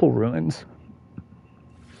Temple Ruins?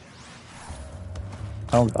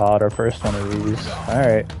 Oh god, our first one of these.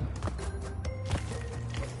 Alright.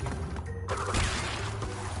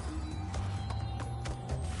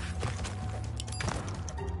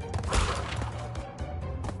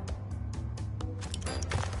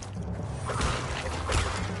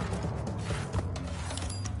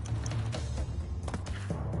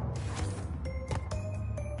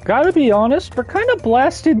 Gotta be honest, we're kind of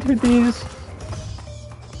blasted through these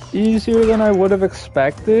easier than I would have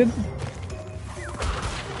expected.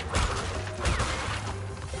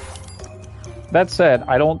 That said,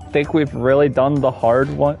 I don't think we've really done the hard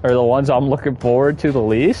one, or the ones I'm looking forward to the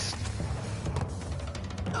least.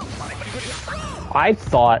 I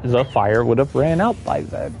thought the fire would have ran out by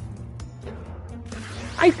then.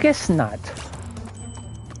 I guess not.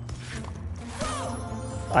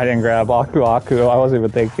 I didn't grab Aku Aku, I wasn't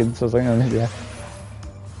even thinking, so I was like, oh, yeah.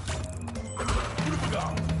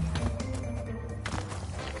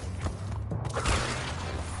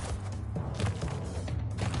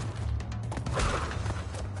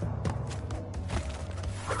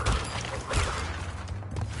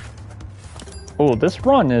 Oh, this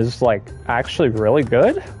run is, like, actually really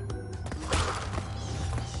good.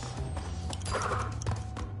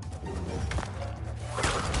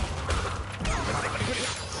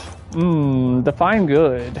 Define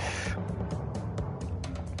good.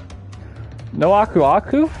 No Aku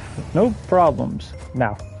Aku? No problems.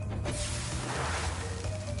 Now.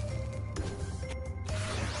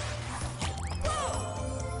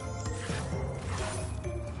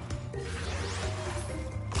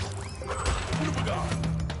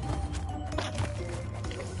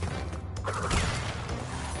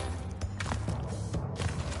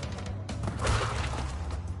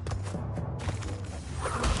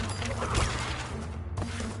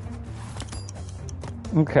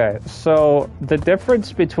 Okay, so the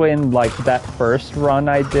difference between like that first run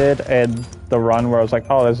I did and the run where I was like,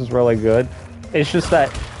 oh, this is really good, it's just that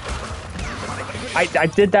I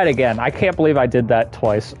did that again. I can't believe I did that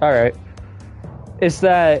twice. Alright. Is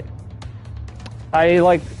that I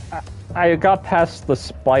got past the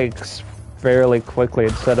spikes fairly quickly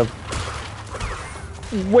instead of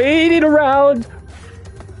waiting around.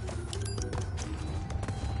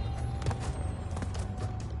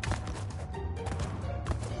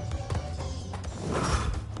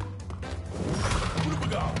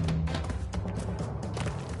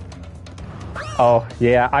 Oh,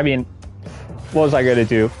 yeah, I mean, what was I gonna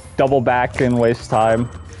do? Double back and waste time?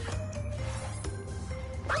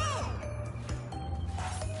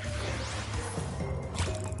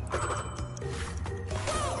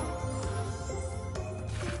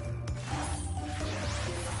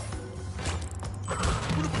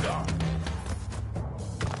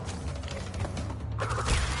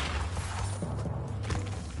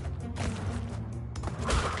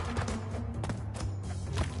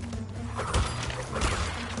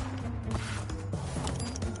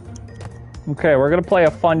 Okay, we're gonna play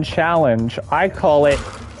a fun challenge. I call it,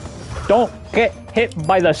 don't get hit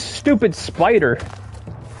by the stupid spider.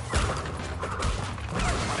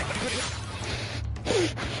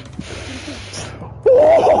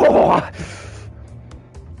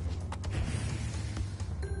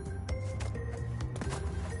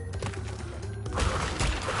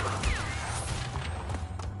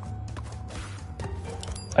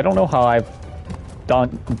 I don't know how I've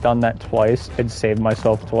done that twice and saved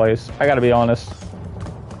myself twice. I gotta be honest.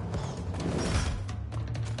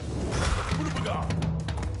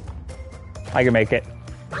 I can make it.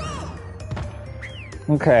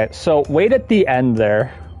 Okay, so wait at the end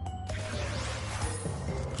there.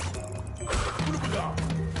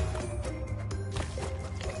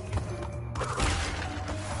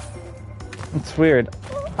 It's weird.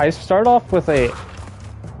 I start off with a,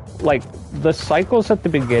 like, the cycles at the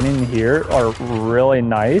beginning here are really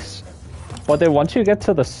nice, But then once you get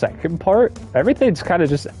to the second part, everything's kind of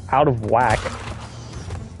just out of whack.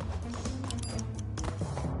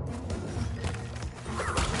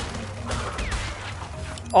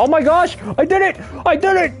 Oh my gosh! I did it! I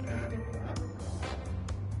did it!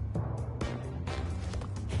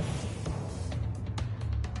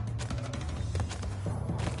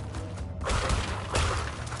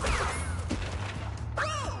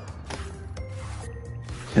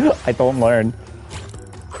 I don't learn.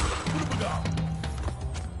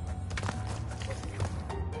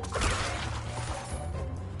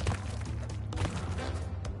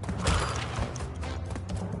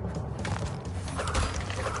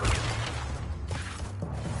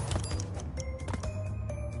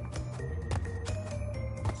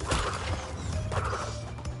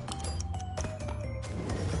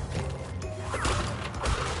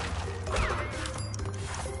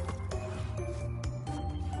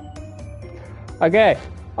 Okay,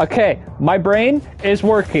 okay, my brain is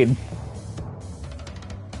working.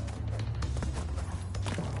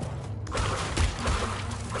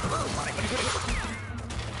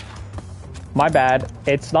 My bad,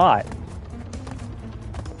 it's not.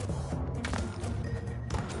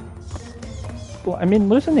 Well, I mean,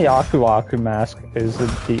 losing the Aku Aku mask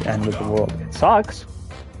isn't the end of the world. It sucks.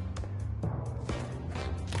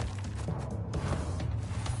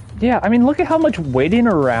 Yeah, I mean, look at how much waiting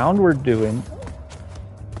around we're doing.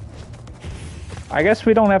 I guess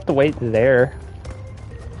we don't have to wait there.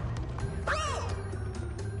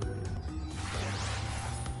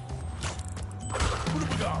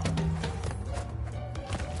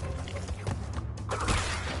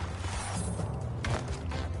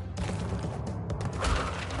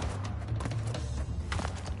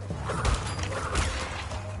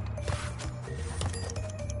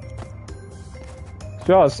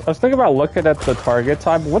 So I was thinking about looking at the target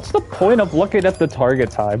time. What's the point of looking at the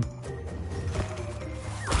target time?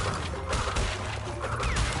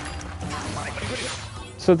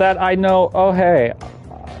 So that I know, oh hey,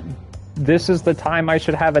 this is the time I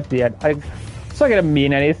should have at the end. It's not gonna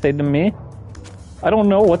mean anything to me. I don't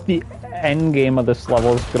know what the end game of this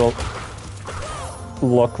level is gonna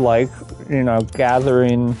look like. You know,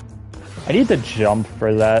 gathering. I need to jump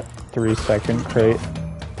for that 3-second crate.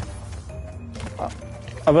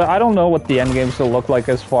 But I don't know what the end game's gonna look like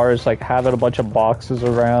as far as like having a bunch of boxes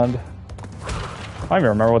around. I don't even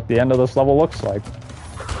remember what the end of this level looks like.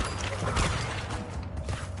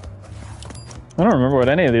 I don't remember what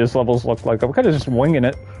any of these levels look like. I'm kind of just winging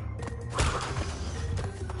it.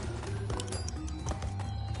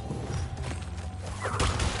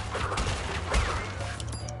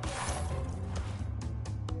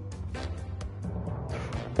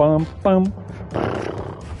 Bum, bum.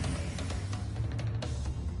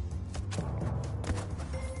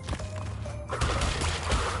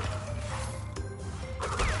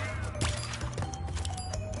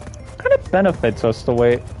 Kind of benefits us to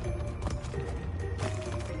wait.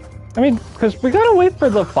 I mean, because we gotta wait for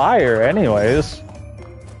the fire anyways.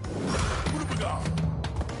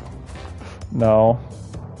 No.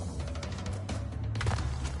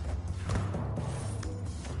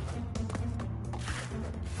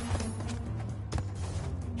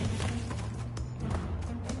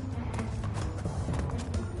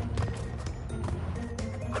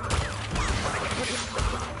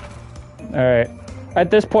 Alright. At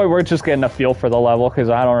this point, we're just getting a feel for the level, because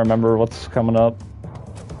I don't remember what's coming up.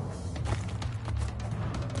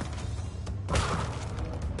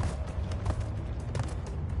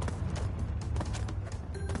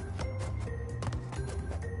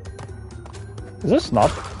 Is this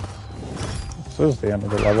not? This is the end of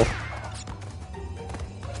the level.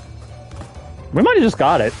 We might have just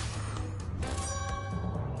got it.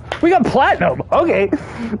 We got platinum! Okay,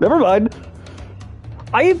 never mind.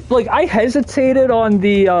 I hesitated on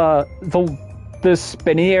the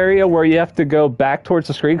spinny area where you have to go back towards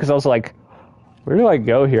the screen because I was like, where do I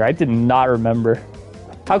go here? I did not remember.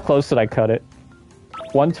 How close did I cut it?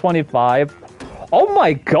 125. Oh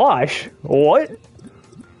my gosh! What?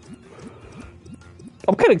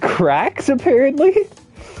 I'm kind of cracked, apparently.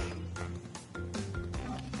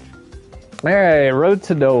 Alright, road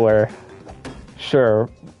to nowhere. Sure.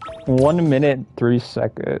 1 minute, 3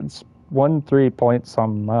 seconds. 3 point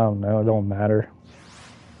something. I don't know, it don't matter.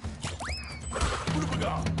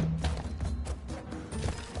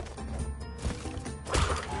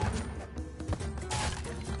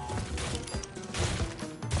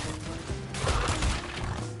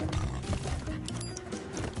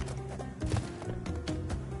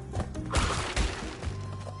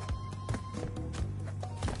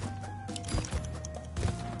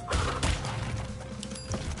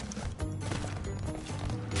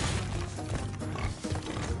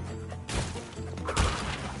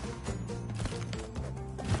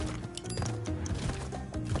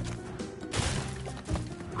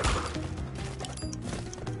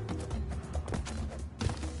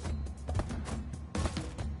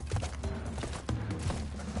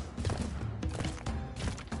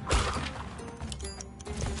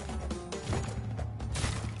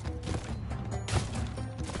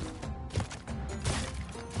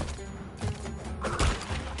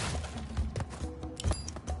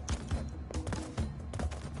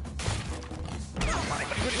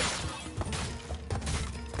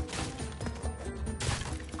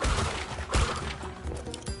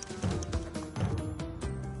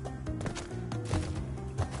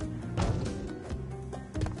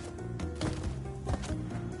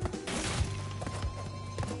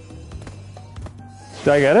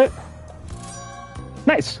 Did I get it?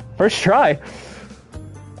 Nice. First try.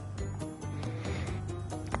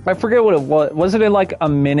 I forget what it was. Was it in like a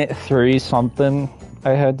minute 3 something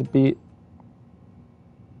I had to beat?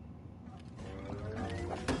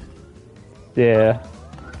 Yeah.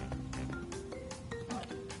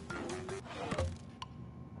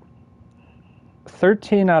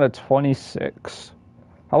 $13 out of 26.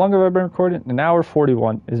 How long have I been recording? An hour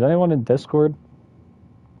 41. Is anyone in Discord?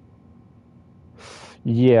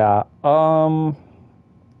 Yeah.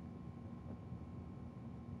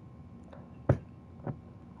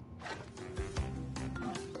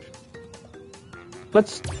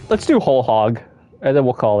 Let's do whole hog, and then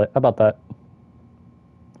we'll call it. How about that?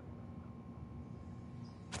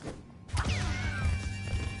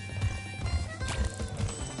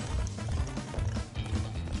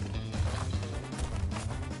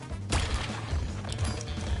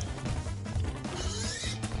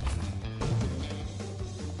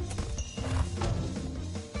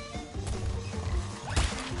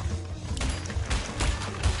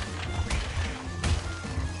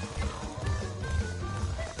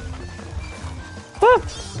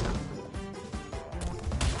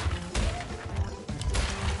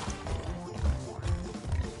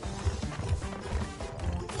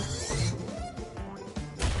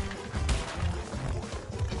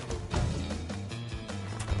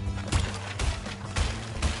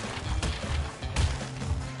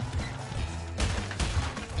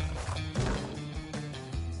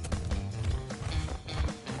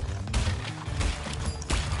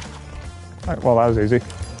 Alright, well, that was easy.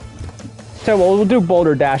 So, well, we'll do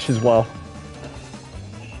Boulder Dash as well.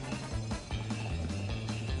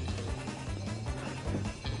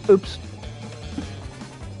 Oops.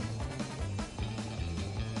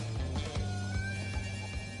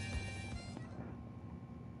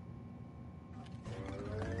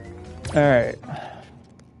 Alright.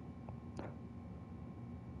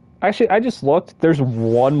 Actually, I just looked. There's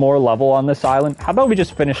one more level on this island. How about we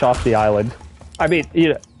just finish off the island? I mean, you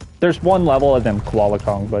know, there's one level and then Koala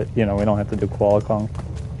Kong, but, you know, we don't have to do Koala Kong.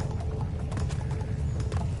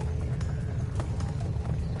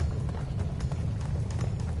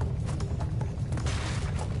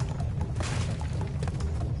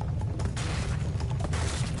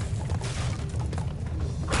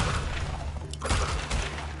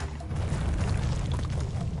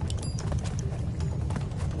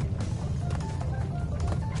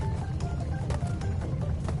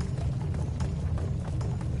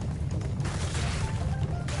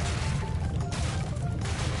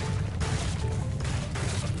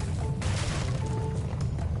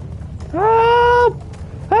 Help!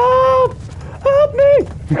 Help! Help me!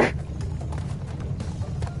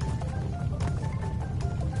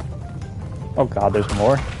 Oh god, there's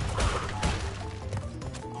more.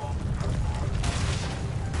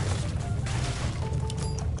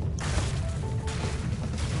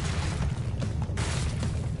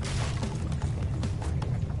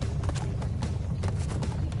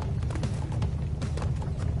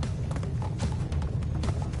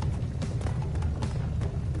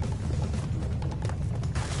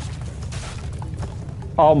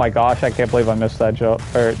 Oh my gosh, I can't believe I missed that jump,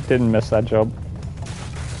 or didn't miss that jump.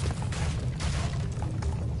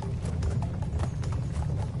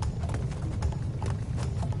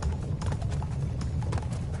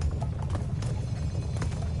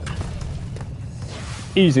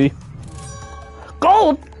 Easy.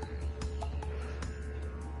 Gold!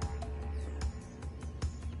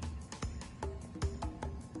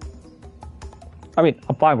 I mean,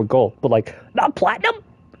 I'm fine with gold, but like, not platinum?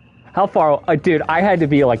 How far? Dude, I had to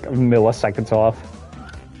be like milliseconds off.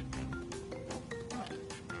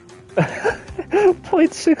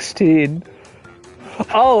 Point 16.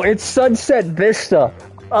 Oh, it's Sunset Vista.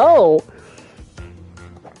 Oh.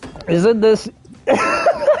 Isn't this...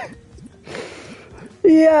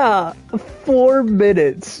 Yeah, 4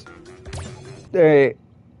 minutes. Alright.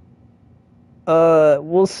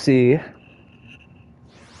 We'll see.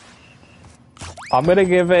 I'm gonna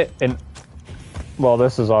give it an... Well,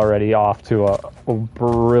 this is already off to a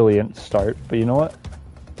brilliant start, but you know what?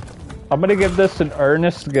 I'm gonna give this an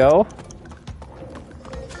earnest go.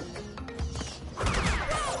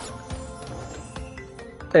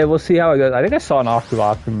 Hey, we'll see how it goes. I think I saw an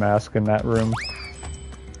Aku mask in that room,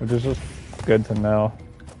 which is just good to know.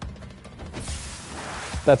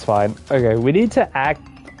 That's fine. Okay, we need to act...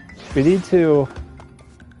 We need to...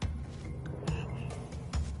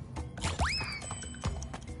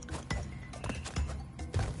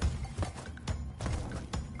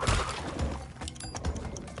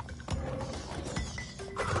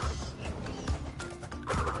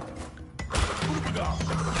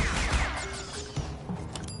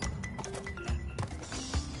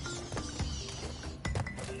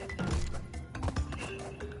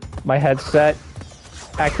 My headset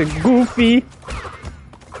acting goofy.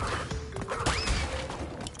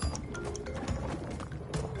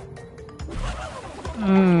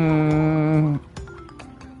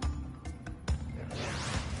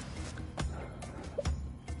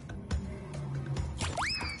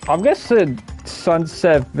 I'm guessing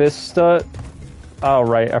Sunset Vista. Oh,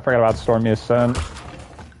 right. I forgot about Stormy Ascent.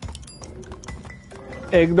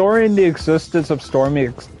 Ignoring the existence of Stormy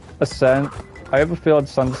Ascent, I have a feeling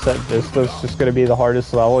Sunset Vista is just going to be the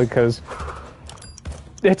hardest level because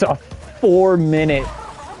it's a 4-minute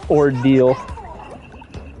ordeal.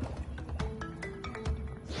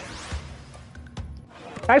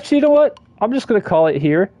 Actually, you know what? I'm just going to call it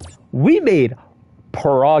here. We made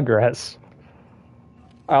progress.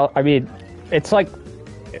 I mean, it's like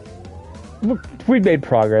we made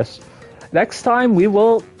progress. Next time we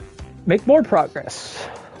will make more progress.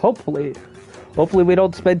 Hopefully we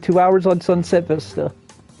don't spend 2 hours on Sunset Vista.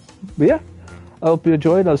 But yeah, I hope you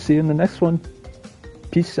enjoyed. I'll see you in the next one.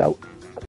 Peace out.